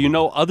down. Oh. So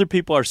other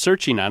people are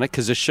searching on it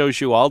because it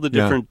shows you all the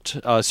different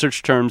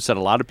search terms that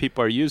a lot of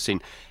people are using.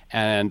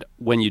 And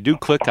when you do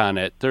click on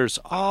it, there's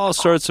all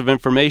sorts of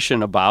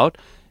information about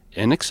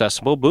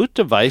inaccessible boot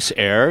device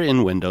error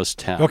in Windows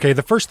 10. Okay,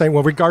 the first thing,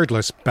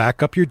 regardless,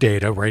 back up your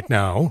data right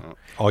now.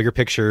 All your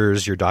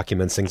pictures, your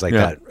documents, things like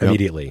that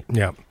immediately.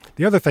 Yeah.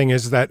 The other thing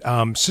is that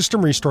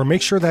system restore,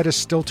 make sure that is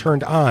still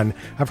turned on.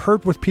 I've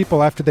heard with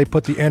people after they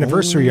put the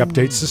anniversary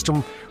update,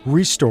 system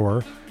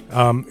restore,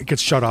 it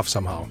gets shut off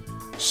somehow.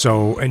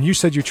 So, and you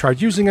said you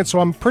tried using it, so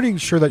I'm pretty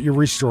sure that you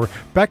restore.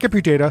 Back up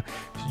your data,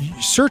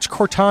 search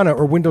Cortana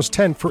or Windows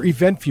 10 for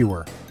Event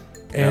Viewer.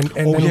 And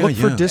look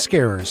for disk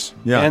errors.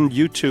 Yeah. And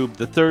YouTube,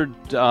 the third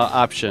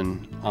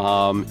option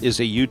is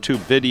a YouTube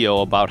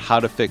video about how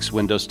to fix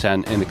Windows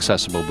 10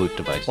 inaccessible boot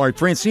device. All right,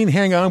 Francine,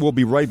 hang on. We'll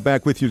be right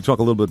back with you to talk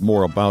a little bit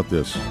more about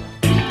this.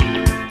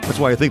 That's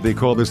why I think they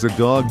call this the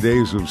dog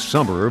days of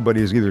summer, but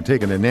he's either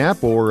taken a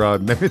nap or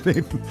maybe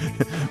they've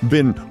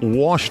been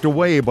washed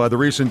away by the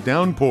recent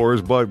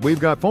downpours. But we've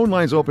got phone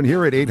lines open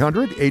here at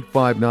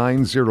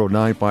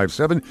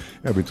 800-859-0957.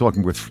 I've been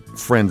talking with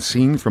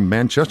Francine from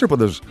Manchester, but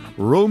there's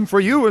room for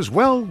you as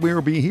well.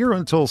 We'll be here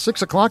until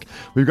 6 o'clock.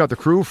 We've got the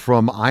crew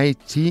from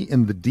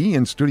ITintheD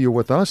in studio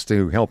with us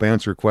to help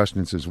answer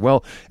questions as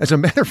well. As a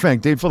matter of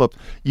fact, Dave Phillip,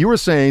 you were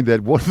saying that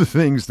one of the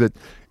things that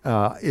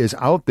is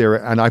out there,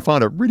 and I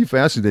found it really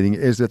fascinating,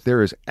 is that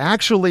there is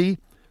actually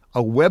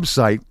a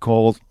website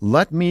called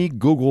Let Me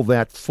Google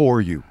That For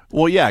You.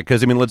 Well, yeah,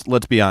 because,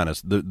 let's be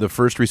honest. The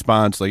first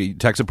response, like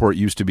tech support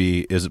used to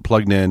be, is it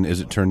plugged in?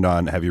 Is it turned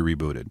on? Have you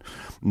rebooted?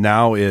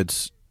 Now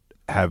it's,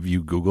 have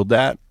you Googled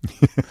that?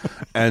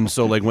 And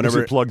so, whenever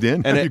is it plugged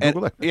in, and have you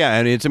Googled that? Yeah,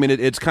 and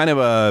it's kind of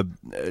a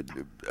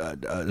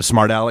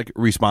smart aleck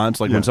response.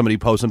 When somebody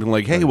posts something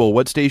like, "Hey, well,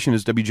 what station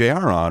is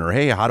WJR on?" or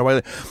 "Hey, how do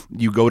I?"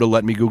 You go to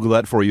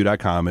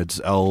letmegooglethatforyou.com. It's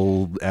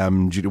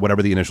LMG,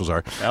 whatever the initials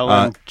are,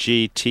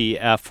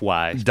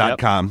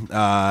 LMGTFY.com,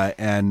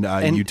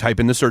 and you type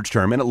in the search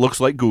term, and it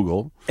looks like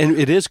Google. And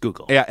it is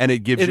Google. Yeah, and it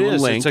gives you a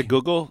link.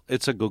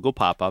 It's a Google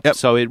pop-up. Yep.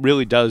 So it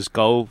really does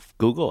go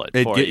Google it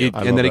for you.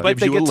 And then it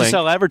gives you a link. But they get to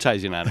sell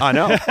advertising on it. I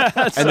know.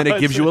 And then it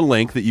gives you a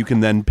link that you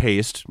can then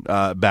paste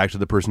back to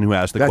the person who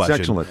asked the question.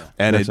 That's excellent.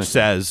 And it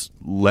says,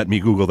 "Let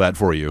me Google that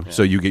for you,"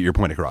 so you get your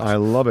point across. I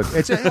love it.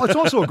 It's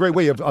also a great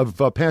way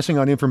of passing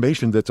on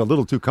information that's a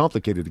little too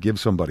complicated to give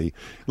somebody.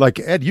 Like,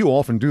 Ed, you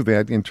often do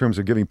that in terms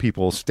of giving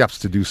people steps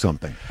to do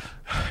something.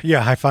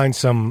 Yeah, I find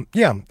some.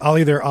 Yeah,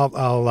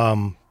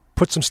 I'll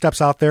put some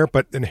steps out there,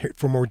 but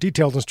for more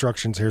detailed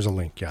instructions, here's a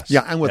link. Yes.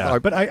 Yeah, and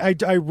but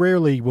I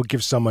rarely will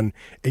give someone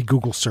a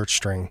Google search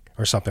string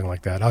or something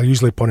like that. I'll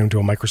usually put into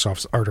a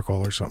Microsoft article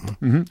or something.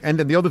 Mm-hmm. And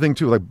then the other thing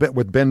too, like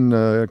with Ben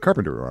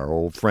Carpenter, our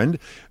old friend,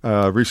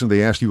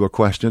 recently asked you a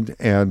question,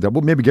 and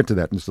we'll maybe get to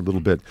that in just a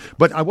little bit.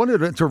 But I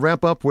wanted to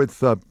wrap up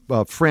with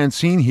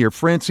Francine here.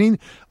 Francine,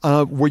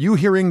 were you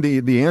hearing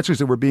the answers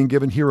that were being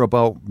given here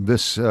about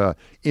this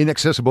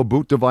inaccessible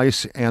boot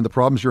device and the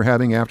problems you're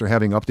having after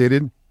having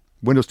updated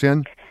Windows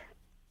 10?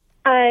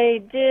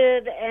 I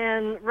did,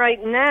 and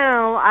right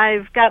now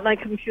I've got my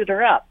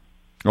computer up.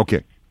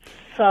 Okay.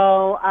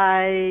 So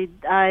I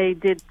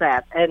did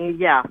that,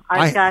 and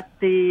I've got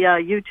the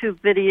YouTube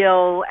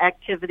video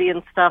activity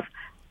and stuff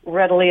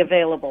readily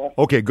available.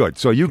 Okay, good.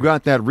 So you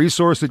got that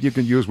resource that you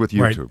can use with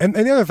YouTube. Right. And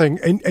the other thing,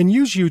 and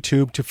use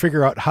YouTube to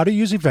figure out how to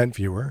use Event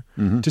Viewer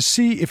to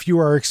see if you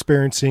are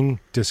experiencing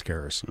disk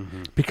errors.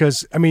 Mm-hmm.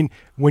 Because,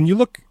 when you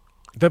look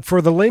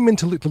for the layman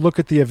to look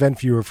at the event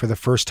viewer for the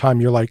first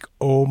time, you're like,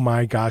 oh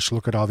my gosh,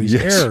 look at all these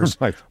errors.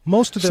 Right.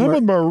 Most of them Some of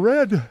them are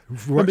red.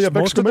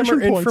 Most of them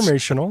are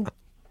informational.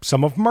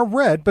 Some of them are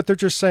red, but they're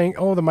just saying,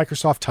 oh, the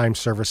Microsoft Time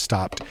service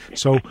stopped.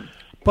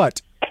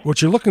 But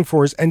what you're looking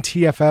for is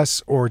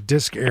NTFS or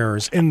disk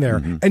errors in there.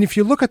 Mm-hmm. And if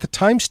you look at the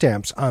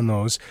timestamps on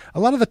those,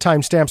 a lot of the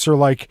timestamps are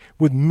like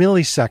with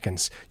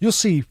milliseconds. You'll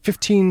see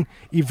 15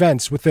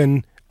 events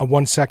within a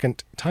 1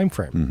 second time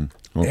frame.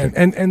 Mm-hmm. Okay.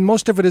 And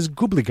most of it is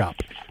gobbledygook.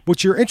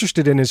 What you're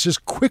interested in is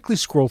just quickly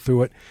scroll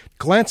through it,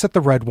 glance at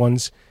the red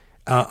ones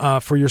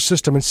for your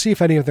system, and see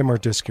if any of them are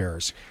disk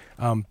errors.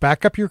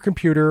 Back up your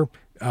computer.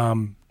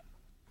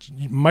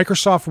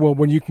 Microsoft will,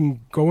 when you can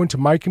go into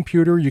My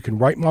Computer, you can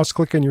right mouse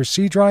click on your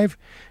C drive,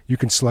 you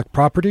can select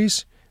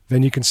Properties,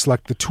 then you can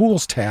select the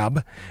Tools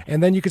tab,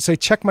 and then you can say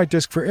check my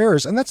disk for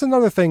errors. And that's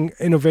another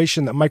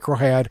innovation that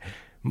Microsoft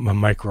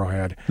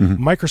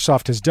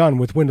has done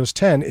with Windows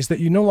 10 is that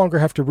you no longer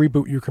have to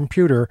reboot your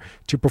computer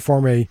to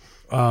perform a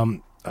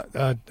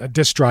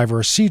disk drive or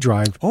a C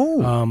drive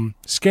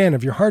scan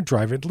of your hard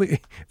drive.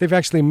 They've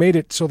actually made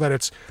it so that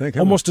it's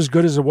almost as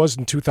good as it was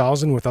in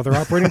 2000 with other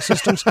operating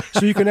systems.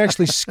 So you can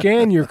actually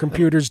scan your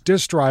computer's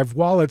disk drive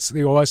while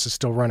the OS is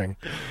still running.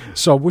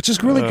 So, which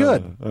is really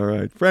good. All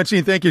right.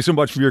 Francine, thank you so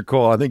much for your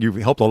call. I think you've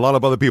helped a lot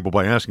of other people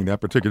by asking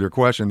that particular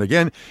question.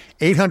 Again,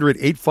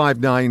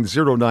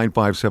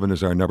 800-859-0957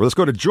 is our number. Let's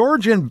go to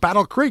George in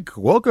Battle Creek.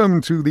 Welcome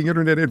to the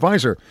Internet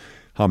Advisor.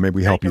 How may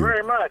we help you? Thank you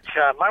very much.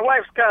 My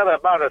wife's got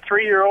about a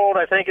 3-year-old,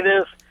 I think it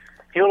is,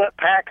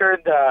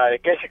 Hewlett-Packard. I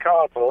guess you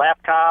call it the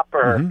laptop,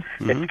 or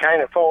it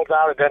kind of folds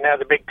out. It doesn't have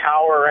the big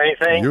tower or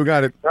anything. You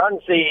got it.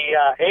 Runs the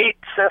 8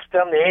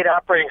 system. The 8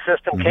 operating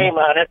system came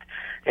on it,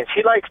 and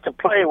she likes to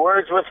play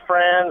Words with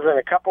Friends and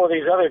a couple of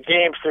these other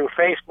games through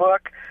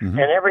Facebook. And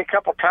every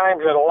couple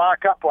times it'll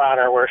lock up on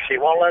her where she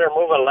won't let her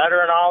move a letter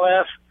and all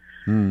this.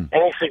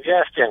 Any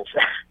suggestions?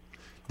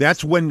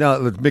 That's when,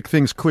 let's make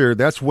things clear,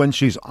 that's when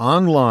she's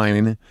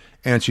online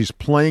and she's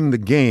playing the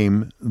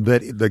game,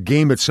 that the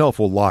game itself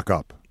will lock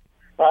up.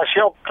 Well,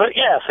 she'll click,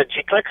 yes, and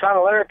she clicks on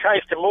a letter,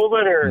 tries to move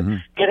it or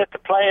get it to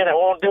play, and it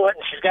won't do it,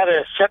 and she's got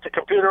to shut the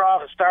computer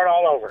off and start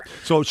all over.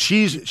 So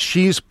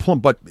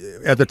but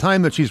at the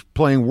time that she's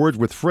playing Words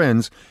with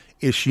Friends,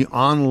 is she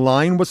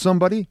online with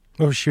somebody?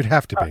 Oh, she'd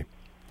have to be.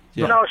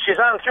 No, she's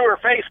on through her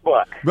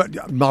Facebook. But,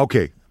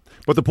 okay.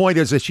 But the point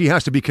is that she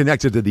has to be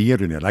connected to the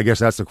internet. I guess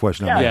that's the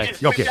question. Okay,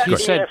 good.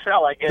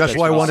 That's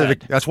why I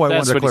wanted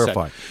to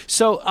clarify.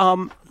 So,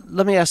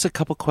 let me ask a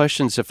couple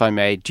questions, if I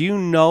may. Do you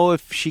know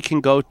if she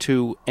can go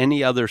to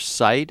any other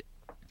site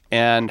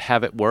and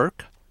have it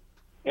work?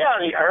 Yeah,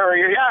 her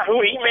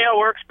Yahoo email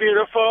works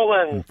beautiful,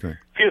 and a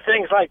few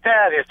things like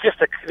that. It's just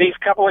these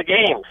couple of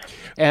games.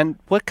 And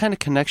what kind of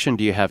connection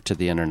do you have to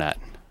the internet?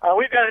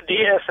 We've got a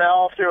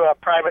DSL through a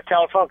private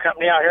telephone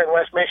company out here in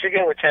West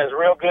Michigan, which has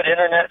real good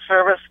internet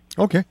service.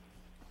 Okay.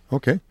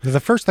 The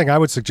first thing I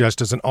would suggest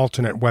is an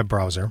alternate web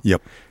browser.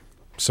 Yep.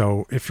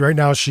 So if right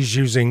now she's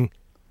using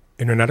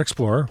Internet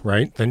Explorer,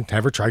 right, then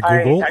have her try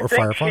Google or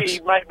Firefox. She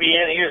might be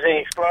using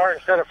Explorer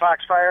instead of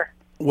Foxfire.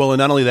 Well, and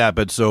not only that,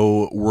 but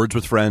so Words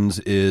with Friends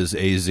is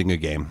a Zynga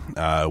game,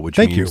 which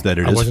means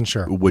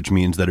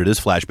that it is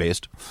Flash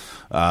based,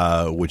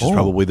 which is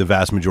probably the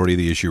vast majority of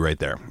the issue right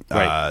there.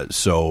 Right.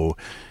 So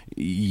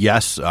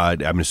yes,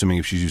 I'm assuming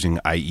if she's using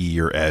IE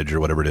or Edge or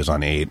whatever it is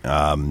on 8,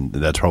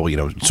 that's probably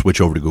switch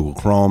over to Google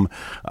Chrome.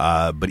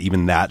 But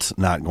even that's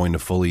not going to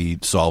fully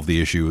solve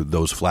the issue.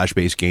 Those Flash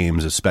based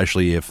games,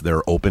 especially if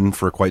they're open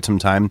for quite some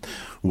time,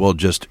 will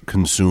just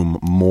consume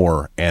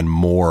more and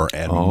more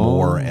and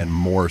more and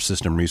more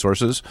system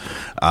resources.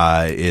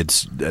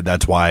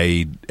 That's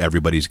why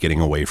everybody's getting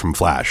away from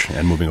Flash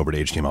and moving over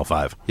to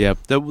HTML5. Yeah,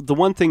 the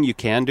one thing you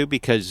can do,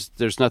 because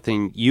there's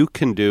nothing you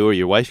can do or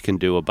your wife can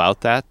do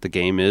about that, the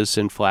game is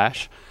in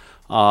Flash.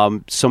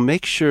 So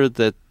make sure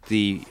that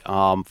the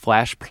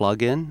Flash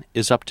plugin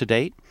is up to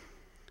date.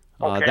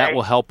 That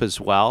will help as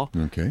well.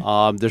 Okay.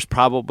 There's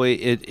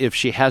probably, if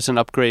she hasn't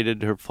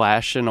upgraded her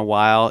Flash in a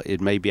while,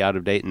 it may be out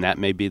of date, and that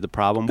may be the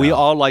problem. We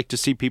all like to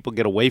see people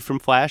get away from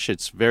Flash.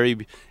 It's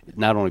very,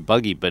 not only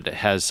buggy, but it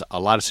has a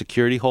lot of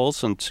security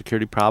holes and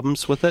security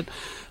problems with it.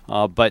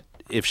 But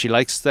if she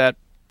likes that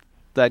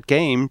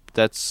game,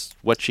 that's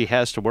what she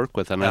has to work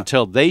with. And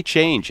until they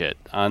change it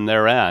on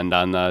their end,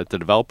 on the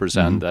developer's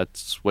end,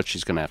 that's what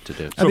she's going to have to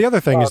do. And the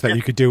other thing is that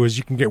you could do is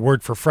you can get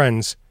Word for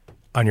Friends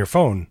on your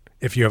phone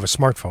if you have a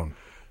smartphone.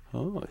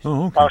 Oh,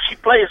 okay. Well, she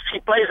plays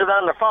it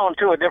on the phone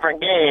too, a different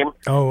game.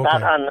 Oh, okay.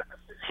 Not on.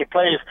 She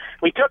plays.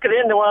 We took it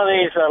into one of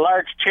these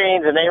large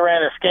chains, and they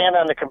ran a scan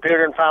on the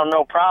computer and found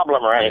no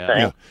problem or anything.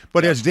 Yeah.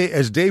 But as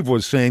Dave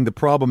was saying, the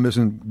problem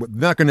isn't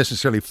not going to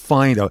necessarily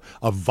find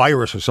a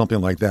virus or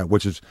something like that,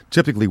 which is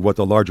typically what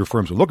the larger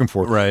firms are looking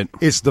for. Right.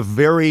 It's the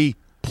very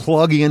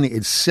plug-in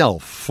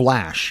itself,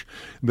 Flash,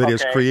 that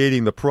is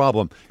creating the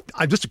problem.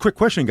 Just a quick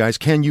question, guys.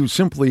 Can you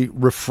simply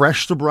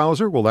refresh the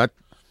browser? Will that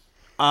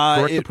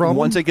correct the problem?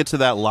 Once it gets to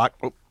that lock...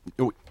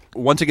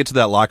 once it gets to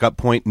that lockup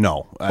point,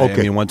 no. Okay.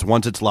 I mean,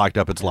 once it's locked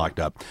up, it's locked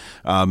up.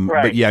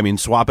 Right. But yeah, I mean,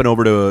 swapping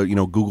over to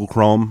Google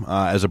Chrome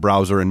as a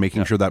browser and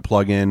making sure that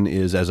plugin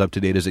is as up to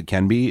date as it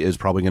can be is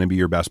probably going to be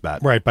your best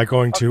bet. Right, by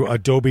going to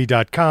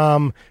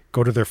adobe.com,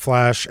 go to their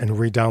Flash, and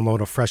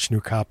re-download a fresh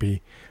new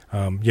copy.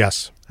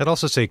 Yes. I'd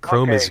also say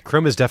Chrome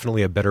is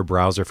definitely a better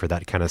browser for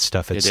that kind of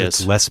stuff.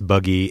 It's less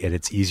buggy and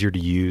it's easier to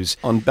use.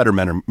 On better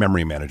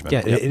memory management. Yeah,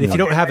 and if you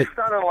don't have it...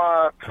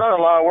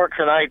 Son-in-law works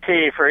in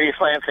IT for East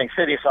Lansing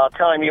City, so I'll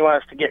tell him he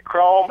wants to get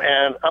Chrome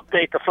and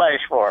update the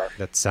Flash for him.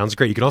 That sounds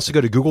great. You can also go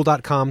to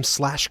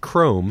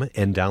google.com/Chrome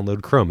and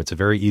download Chrome. It's a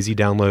very easy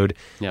download,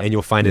 and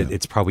you'll find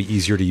it's probably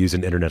easier to use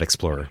in Internet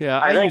Explorer.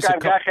 Yeah, I think I've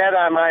got that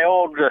on my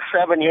old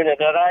 7 unit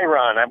that I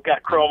run. I've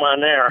got Chrome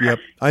on there. Yep.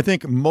 I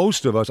think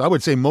I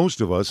would say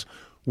most of us,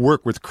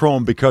 work with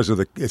Chrome because of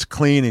it's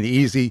clean and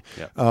easy.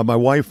 Yep. My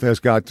wife has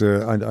got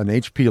an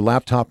HP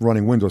laptop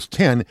running Windows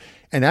 10,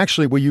 and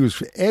actually we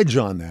use Edge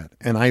on that.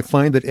 And I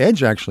find that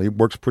Edge actually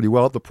works pretty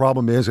well. The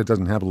problem is it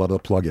doesn't have a lot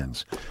of the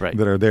plugins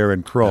that are there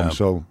in Chrome.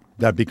 So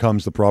that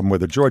becomes the problem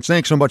with it. George,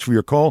 thanks so much for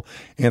your call,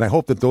 and I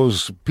hope that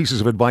those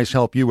pieces of advice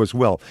help you as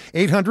well.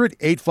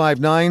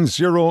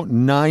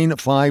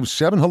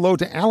 800-859-0957. Hello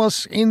to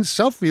Alice in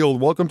Southfield.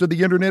 Welcome to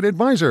the Internet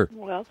Advisor.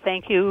 Well,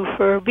 thank you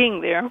for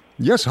being there.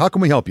 Yes, how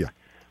can we help you?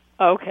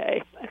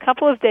 Okay. A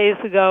couple of days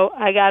ago,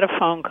 I got a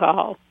phone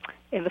call.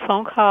 In the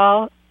phone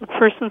call, the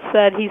person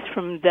said he's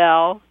from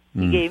Dell.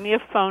 He gave me a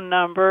phone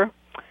number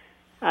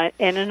and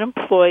an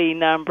employee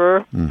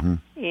number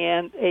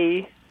and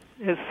a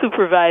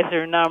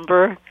supervisor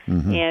number,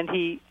 and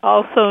he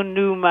also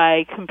knew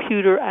my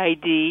computer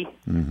ID,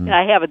 and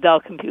I have a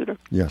Dell computer.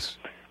 Yes.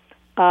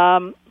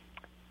 And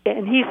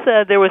he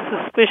said there was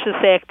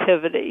suspicious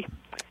activity.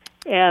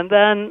 And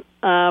then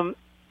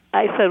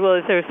I said, well,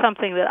 is there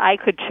something that I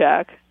could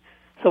check?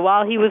 So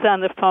while he was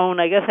on the phone,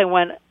 I guess I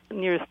went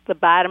near the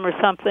bottom or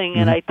something,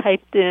 and I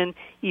typed in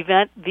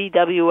event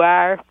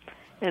VWR,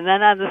 and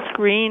then on the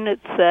screen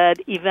it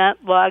said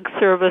event log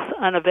service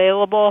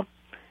unavailable.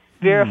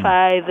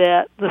 Verify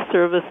that the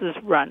service is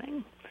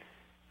running.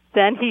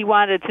 Then he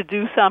wanted to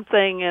do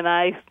something, and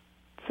I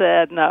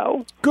said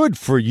no. Good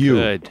for you.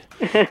 Good.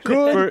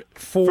 Good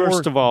for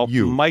First of all,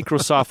 you.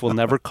 Microsoft will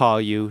never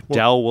call you.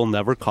 Dell will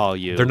never call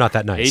you. They're not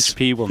that nice.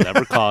 HP will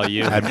never call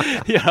you.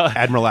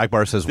 Admiral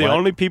Akbar says the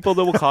only people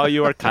that will call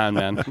you are con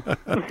men.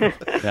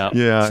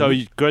 Yeah. So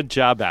good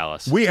job,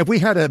 Alice. If we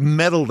had a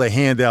medal to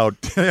hand out,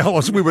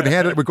 Alice, we would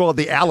hand it. We call it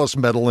the Alice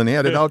medal and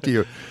hand it out to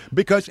you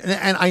because.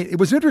 It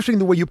was interesting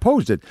the way you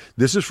posed it.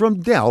 This is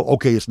from Dell.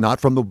 Okay, it's not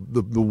from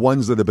the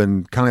ones that have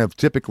been kind of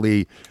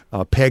typically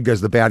pegged as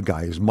the bad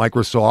guys,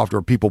 Microsoft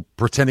or people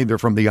pretending they're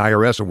from the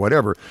IRS or whatever.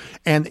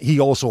 And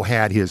he also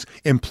had his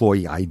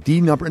employee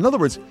ID number. In other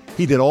words,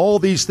 he did all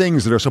these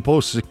things that are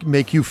supposed to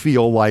make you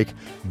feel like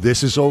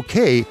this is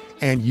okay,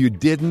 and you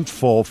didn't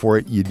fall for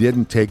it. You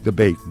didn't take the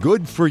bait.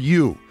 Good for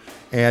you.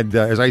 And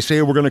as I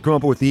say, we're going to come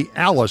up with the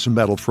Alice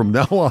medal from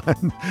now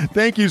on.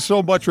 Thank you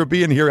so much for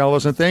being here,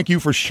 Alice, and thank you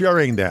for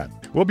sharing that.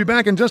 We'll be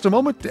back in just a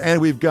moment,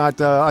 and we've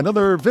got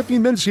another 15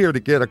 minutes here to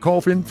get a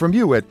call from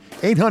you at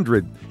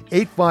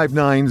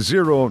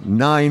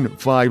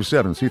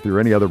 800-859-0957. See if there are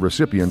any other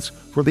recipients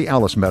for the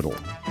Alice medal.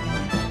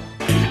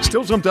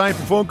 Still some time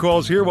for phone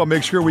calls here. We'll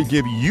make sure we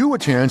give you a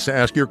chance to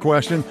ask your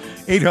question.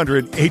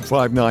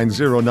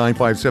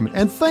 800-859-0957.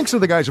 And thanks to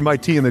the guys from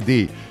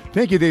ITintheD.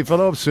 Thank you, Dave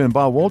Phillips and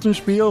Bob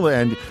Waltonspiel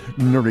and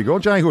Nuri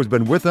Gojai, who has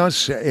been with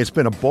us. It's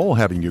been a ball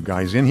having you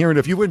guys in here. And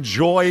if you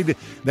enjoyed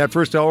that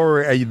first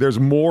hour, there's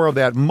more of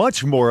that,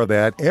 much more of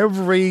that,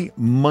 every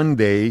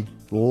Monday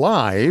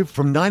live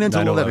from 9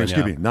 until 11.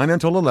 Excuse me, 9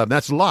 until 11.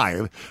 That's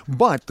live.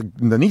 But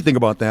the neat thing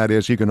about that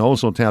is you can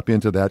also tap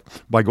into that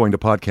by going to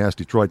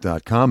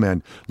podcastdetroit.com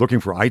and looking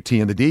for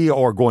ITintheD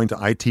or going to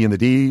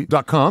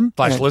ITintheD.com.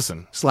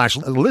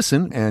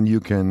 /listen, and you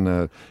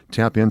can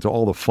tap into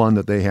all the fun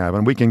that they have.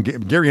 And we can,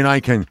 Gary and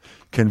I can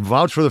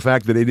vouch for the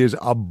fact that it is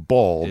a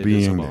ball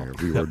being there.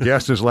 We were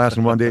guests this last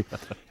Monday.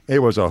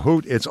 It was a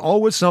hoot. It's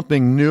always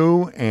something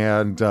new,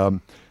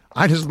 and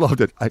I just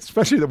loved it,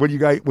 especially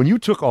when you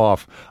took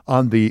off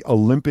on the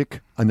Olympic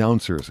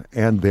announcers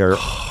and their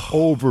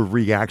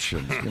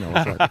overreactions.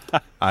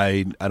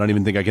 I don't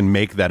even think I can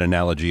make that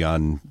analogy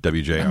on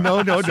WJR. No.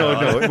 It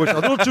was a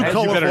little too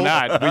colorful. You better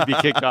not. We'd be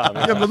kicked off.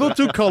 Yeah, a little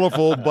too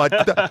colorful, but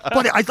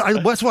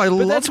that's why I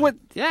love. That's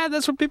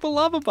what people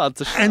love about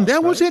the show. And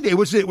that was it. It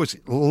was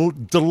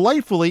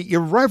delightfully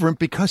irreverent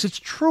because it's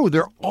true.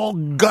 They're all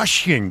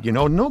gushing.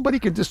 Nobody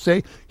can just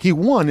say he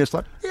won. It's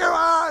like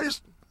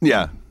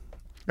yeah.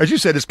 As you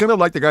said, it's kind of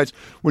like the guys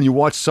when you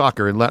watch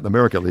soccer in Latin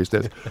America, at least.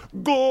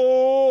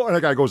 Goal! And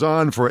the guy goes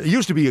on it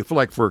used to be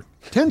for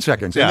 10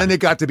 seconds, and then it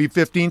got to be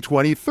 15,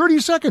 20, 30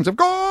 seconds of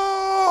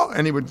goal!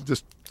 And he would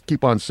just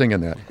keep on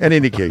singing that. In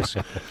any case,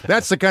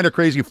 that's the kind of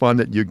crazy fun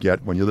that you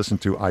get when you listen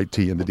to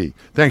ITintheD.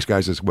 Thanks,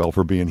 guys, as well,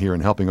 for being here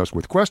and helping us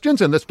with questions.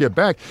 And let's get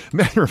back.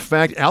 Matter of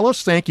fact,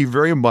 Alice, thank you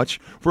very much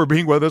for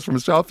being with us from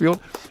Southfield.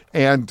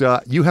 And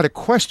you had a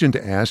question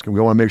to ask, and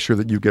we want to make sure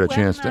that you get a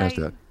chance to ask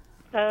that.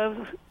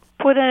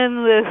 put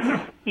in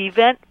this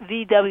event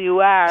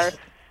VWR.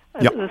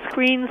 The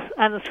screens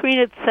on the screen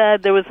it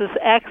said there was this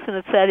X and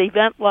it said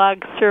event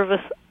log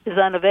service is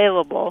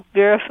unavailable.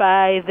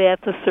 Verify that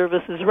the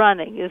service is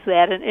running. Is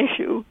that an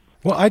issue?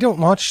 Well, I don't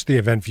launch the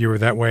event viewer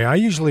that way. I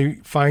usually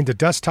find a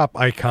desktop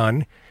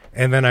icon,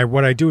 and then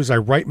what I do is I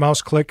right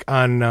mouse click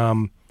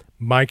on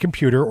my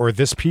computer or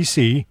this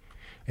PC,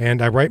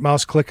 and I right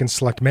mouse click and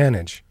select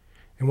manage.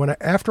 And when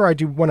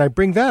I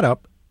bring that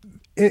up,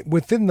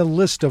 within the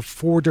list of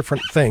 4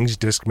 different things,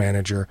 Disk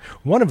Manager,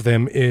 one of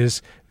them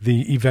is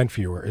the event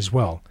viewer as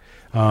well.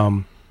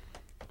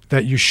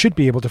 That you should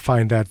be able to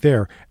find that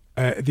there.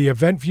 The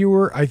event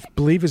viewer, I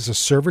believe, is a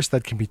service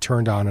that can be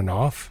turned on and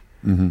off.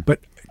 Mm-hmm. But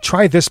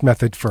try this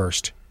method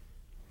first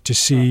to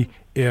see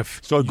if...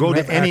 So go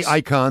to any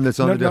icon that's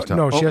on the desktop.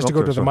 No, she has to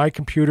go to the My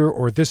Computer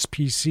or this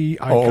PC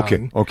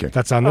icon. Okay.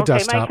 That's on the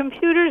desktop. My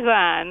computer's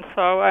on,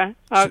 so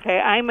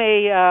I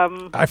may...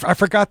 I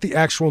forgot the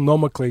actual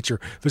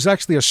nomenclature. There's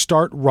actually a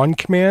start run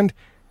command,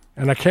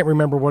 and I can't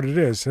remember what it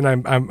is. And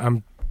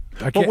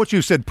Well, what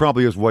you said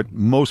probably is what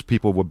most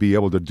people would be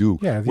able to do,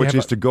 which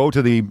is to go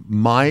to the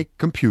My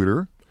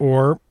Computer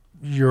or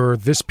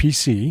this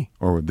PC.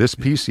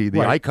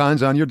 The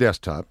icons on your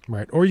desktop.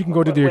 Right. Or you can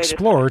go to the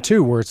Explorer,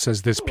 too, where it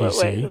says this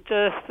PC. Wait,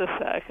 just a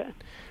second.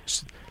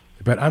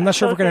 But I'm not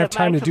sure if we're going to have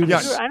time to do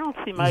this. I don't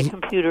see my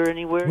computer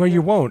anywhere. Well,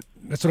 you won't.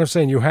 That's what I'm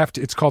saying. You have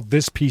to. It's called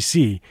this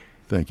PC.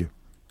 Thank you.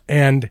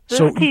 And this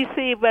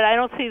PC, but I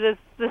don't see this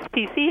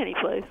PC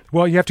anyplace.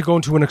 Well, you have to go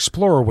into an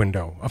Explorer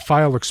window, a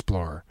file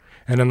Explorer.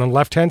 And on the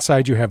left-hand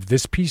side, you have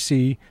this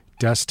PC,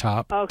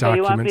 desktop, documents,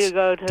 you want me to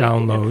go to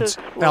downloads.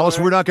 Alice,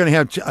 we're not going to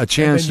have a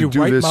chance to do this.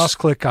 And then you right-mouse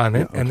click on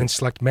it and then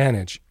select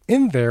Manage.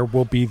 In there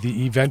will be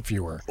the event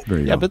viewer.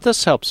 Yeah, but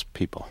this helps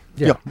people.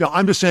 Yeah. No,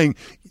 I'm just saying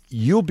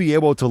you'll be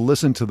able to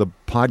listen to the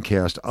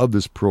podcast of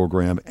this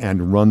program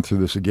and run through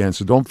this again.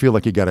 So don't feel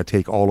like you got to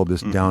take all of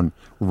this down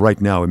right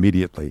now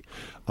immediately.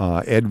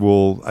 Ed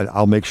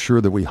I'll make sure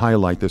that we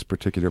highlight this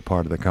particular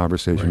part of the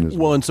conversation as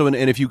well. And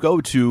if you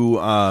go to,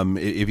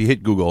 if you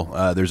hit Google,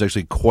 there's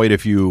actually quite a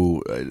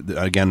few,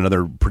 again,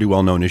 another pretty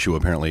well-known issue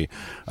apparently.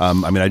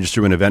 I just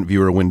threw an event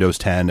viewer, Windows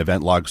 10,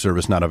 event log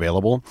service not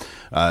available.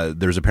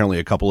 There's apparently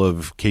a couple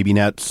of KB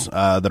nets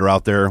that are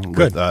out there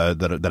with,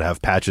 that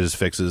have patches,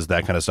 fixes,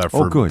 that kind of stuff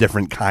for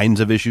different kinds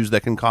of issues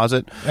that can cause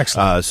it.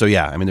 Excellent.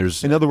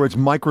 There's... In other words,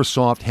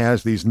 Microsoft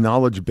has these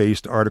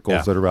knowledge-based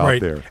articles that are out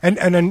there.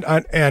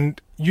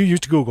 And you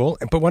used Google,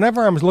 but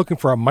whenever I'm looking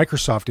for a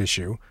Microsoft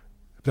issue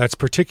that's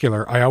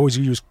particular, I always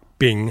use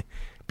Bing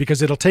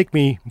because it'll take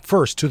me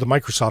first to the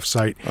Microsoft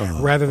site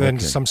rather than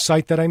some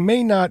site that I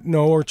may not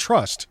know or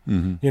trust.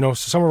 Mm-hmm.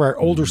 Some of our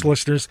older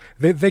listeners,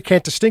 they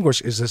can't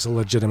distinguish, is this a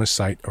legitimate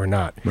site or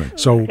not? Right.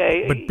 So,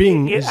 but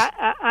Bing is...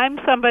 I'm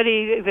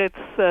somebody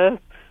that's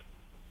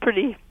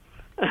pretty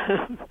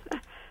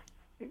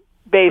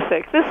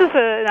basic. This is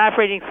an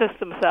operating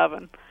system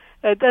 7.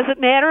 Does it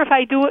matter if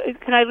I do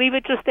it? Can I leave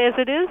it just as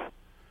it is?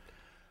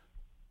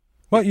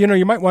 Well,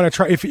 you might want to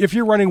try, if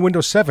you're running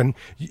Windows 7,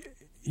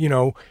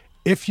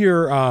 if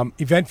your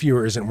event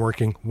viewer isn't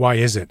working, why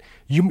is it?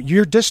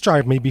 Your disk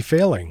drive may be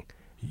failing.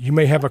 You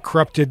may have a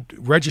corrupted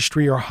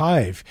registry or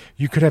Hive.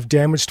 You could have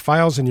damaged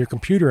files in your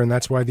computer, and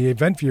that's why the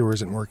event viewer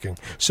isn't working.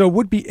 So it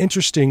would be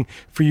interesting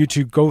for you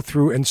to go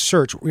through and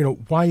search,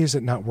 why is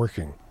it not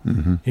working?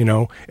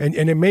 Mm-hmm. And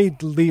it may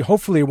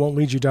hopefully it won't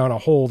lead you down a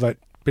hole that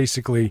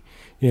basically,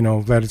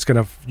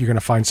 that you're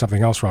gonna find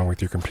something else wrong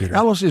with your computer.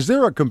 Alice, is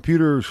there a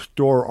computer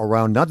store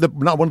around? Not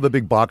one of the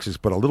big boxes,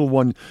 but a little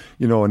one.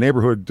 A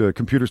neighborhood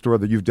computer store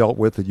that you've dealt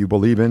with that you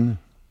believe in.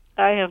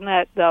 I have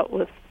not dealt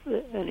with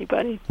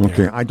anybody.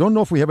 Okay, I don't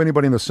know if we have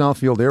anybody in the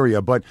Southfield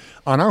area, but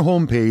on our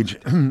homepage,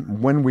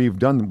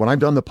 when I've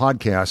done the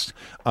podcast,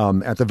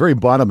 at the very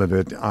bottom of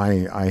it,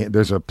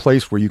 there's a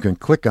place where you can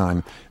click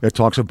on that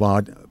talks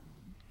about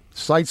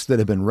sites that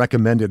have been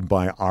recommended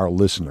by our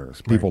listeners,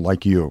 people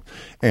like you.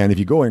 And if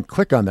you go and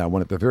click on that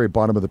one at the very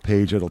bottom of the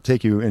page, it'll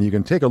take you, and you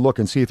can take a look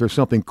and see if there's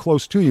something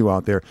close to you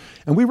out there.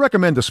 And we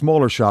recommend the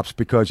smaller shops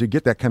because you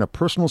get that kind of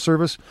personal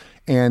service,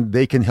 and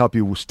they can help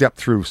you step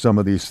through some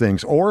of these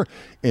things. Or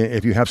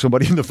if you have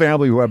somebody in the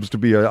family who happens to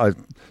be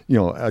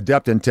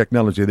adept in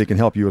technology, they can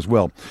help you as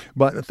well.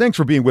 But thanks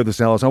for being with us,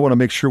 Alice. I want to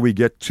make sure we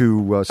get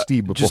to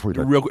Steve before we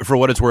do. Real quick, for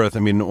what it's worth,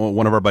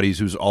 one of our buddies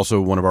who's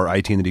also one of our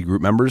ITintheD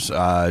group members,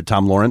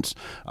 Tom Lawrence,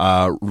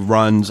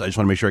 runs, I just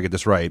want to make sure I get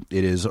this right,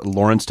 it is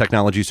Lawrence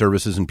Technology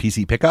Services and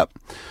PC Pickup.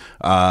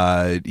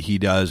 He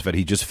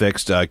just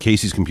fixed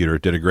Casey's computer,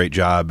 did a great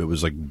job. It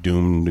was like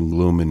doomed and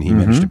gloom, and he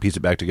managed to piece it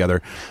back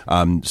together.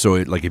 So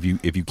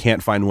if you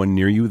can't find one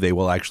near you, they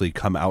will actually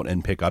come out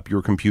and pick up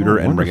your computer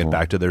and bring it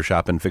back to their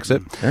shop and fix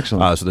it.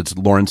 Excellent. So that's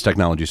Lawrence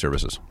Technology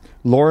Services.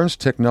 Lawrence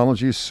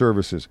Technology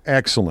Services.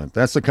 Excellent.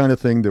 That's the kind of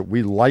thing that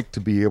we like to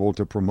be able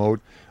to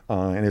promote.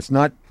 And it's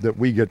not that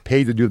we get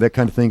paid to do that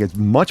kind of thing. It's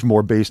much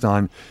more based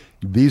on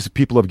these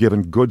people have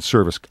given good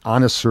service,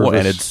 honest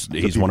service. Well,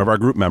 and he's one of our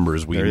group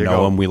members. We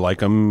know him, we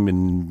like him,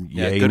 and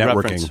yay,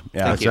 networking.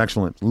 Yeah, that's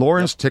excellent.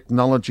 Lawrence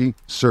Technology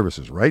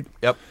Services, right?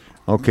 Yep.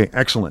 Okay,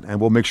 excellent. And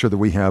we'll make sure that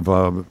we have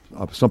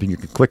something you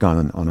can click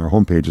on our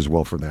homepage as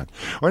well for that.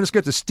 All right, let's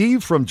get to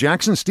Steve from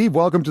Jackson. Steve,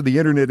 welcome to the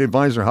Internet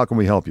Advisor. How can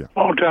we help you?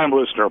 Long-time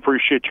listener.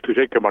 Appreciate you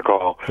taking my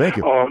call. Thank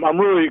you. I'm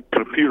really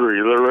computer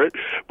illiterate,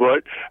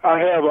 but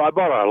I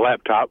bought a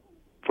laptop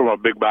from a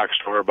big box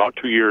store about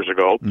 2 years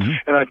ago,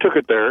 and I took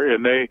it there,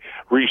 and they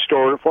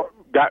restored it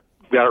got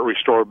it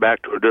restored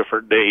back to a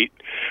different date,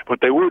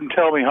 but they wouldn't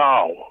tell me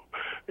how.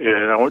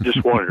 And I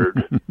just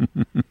wondered.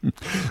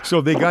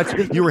 So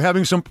you were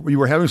having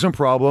some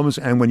problems,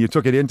 and when you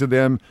took it into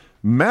them,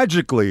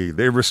 magically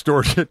they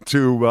restored it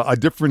to a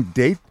different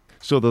date.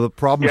 So the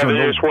problems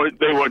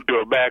they went to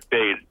a back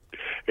date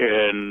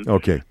and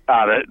on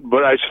it.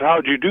 But I said,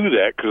 "How'd you do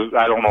that?" Because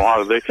I don't know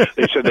how they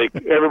said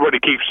everybody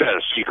keeps that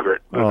a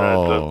secret.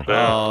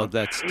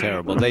 That's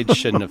terrible. They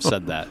shouldn't have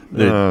said that.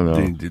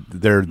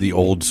 They're the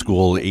old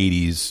school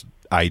 80s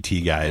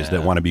IT guys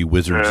that want to be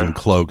wizards in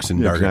cloaks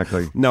and dark.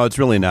 Exactly. No, it's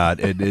really not.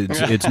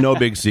 It's no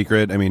big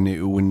secret. I mean,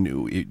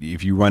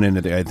 if you run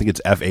into, I think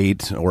it's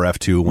F8 or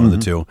F2, one of the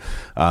two.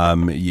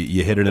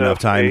 You hit it enough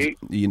times,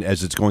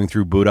 as it's going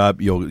through boot up,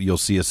 you'll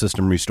see a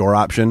system restore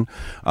option.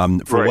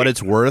 For what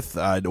it's worth,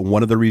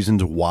 one of the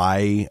reasons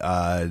why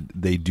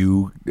they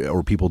do,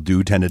 or people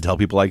do tend to tell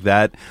people like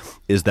that,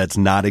 is that's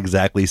not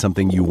exactly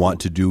something you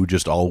want to do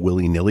just all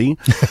willy-nilly.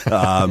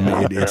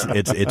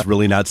 It's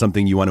really not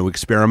something you want to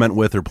experiment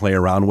with or play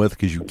around with,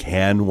 because you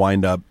can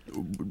wind up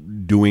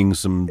doing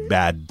some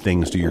bad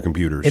things to your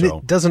computer. And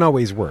it doesn't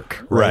always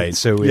work. Right.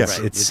 So it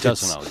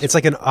doesn't always it's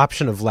like an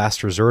option of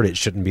last resort. It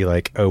shouldn't be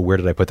like, oh, where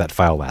did I put that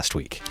file last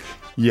week?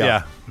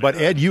 Yeah. But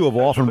Ed, you have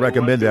often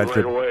recommended that.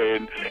 Right away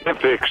and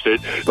fixed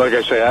it. Like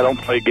I say, I don't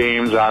play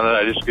games on it.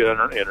 I just get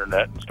on the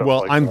internet and stuff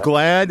like that. I'm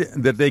glad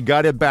that they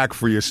got it back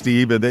for you,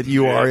 Steve, and that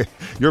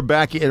you're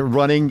back in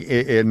running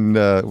in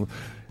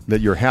that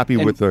you're happy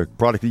with the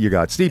product that you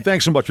got. Steve,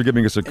 thanks so much for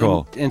giving us a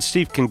call. And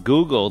Steve can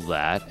Google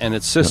that, and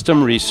it's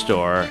System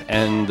Restore,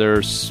 and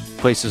there's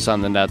places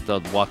on the net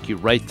that'll walk you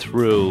right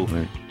through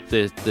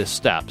the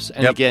steps.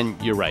 And again,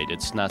 you're right.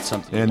 It's not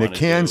something and it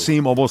can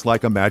seem almost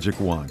like a magic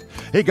wand.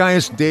 Hey,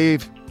 guys,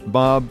 Dave,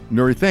 Bob,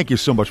 Nuri, thank you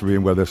so much for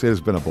being with us. It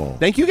has been a ball.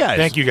 Thank you, guys.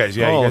 Yeah, you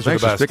guys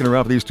thanks for sticking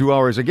around for these 2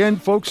 hours. Again,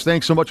 folks,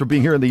 thanks so much for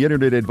being here in the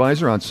Internet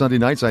Advisor. On Sunday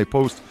nights, I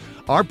post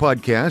our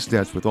podcast.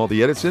 That's with all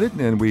the edits in it,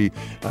 and we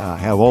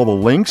have all the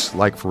links,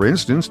 like, for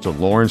instance, to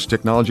Lawrence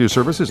Technology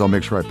Services. I'll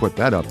make sure I put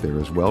that up there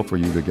as well for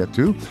you to get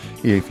to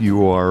if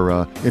you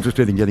are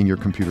interested in getting your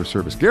computer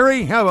service.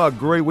 Gary, have a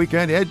great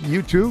weekend. Ed,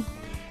 you too.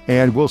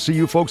 And we'll see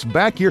you folks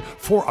back here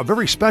for a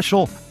very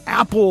special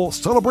Apple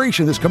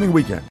celebration this coming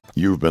weekend.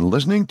 You've been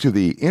listening to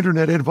the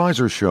Internet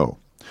Advisor Show,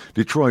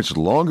 Detroit's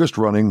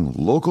longest-running,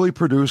 locally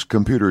produced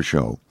computer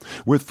show,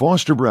 with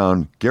Foster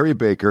Brown, Gary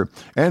Baker,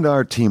 and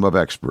our team of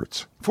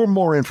experts. For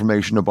more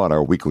information about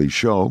our weekly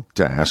show,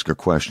 to ask a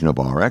question of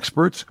our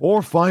experts,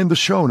 or find the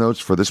show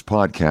notes for this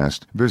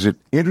podcast, visit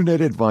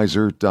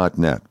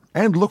InternetAdvisor.net.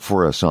 And look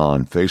for us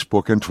on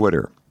Facebook and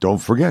Twitter. Don't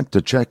forget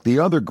to check the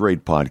other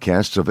great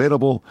podcasts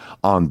available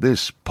on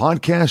this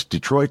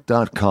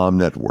PodcastDetroit.com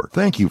network.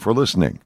 Thank you for listening.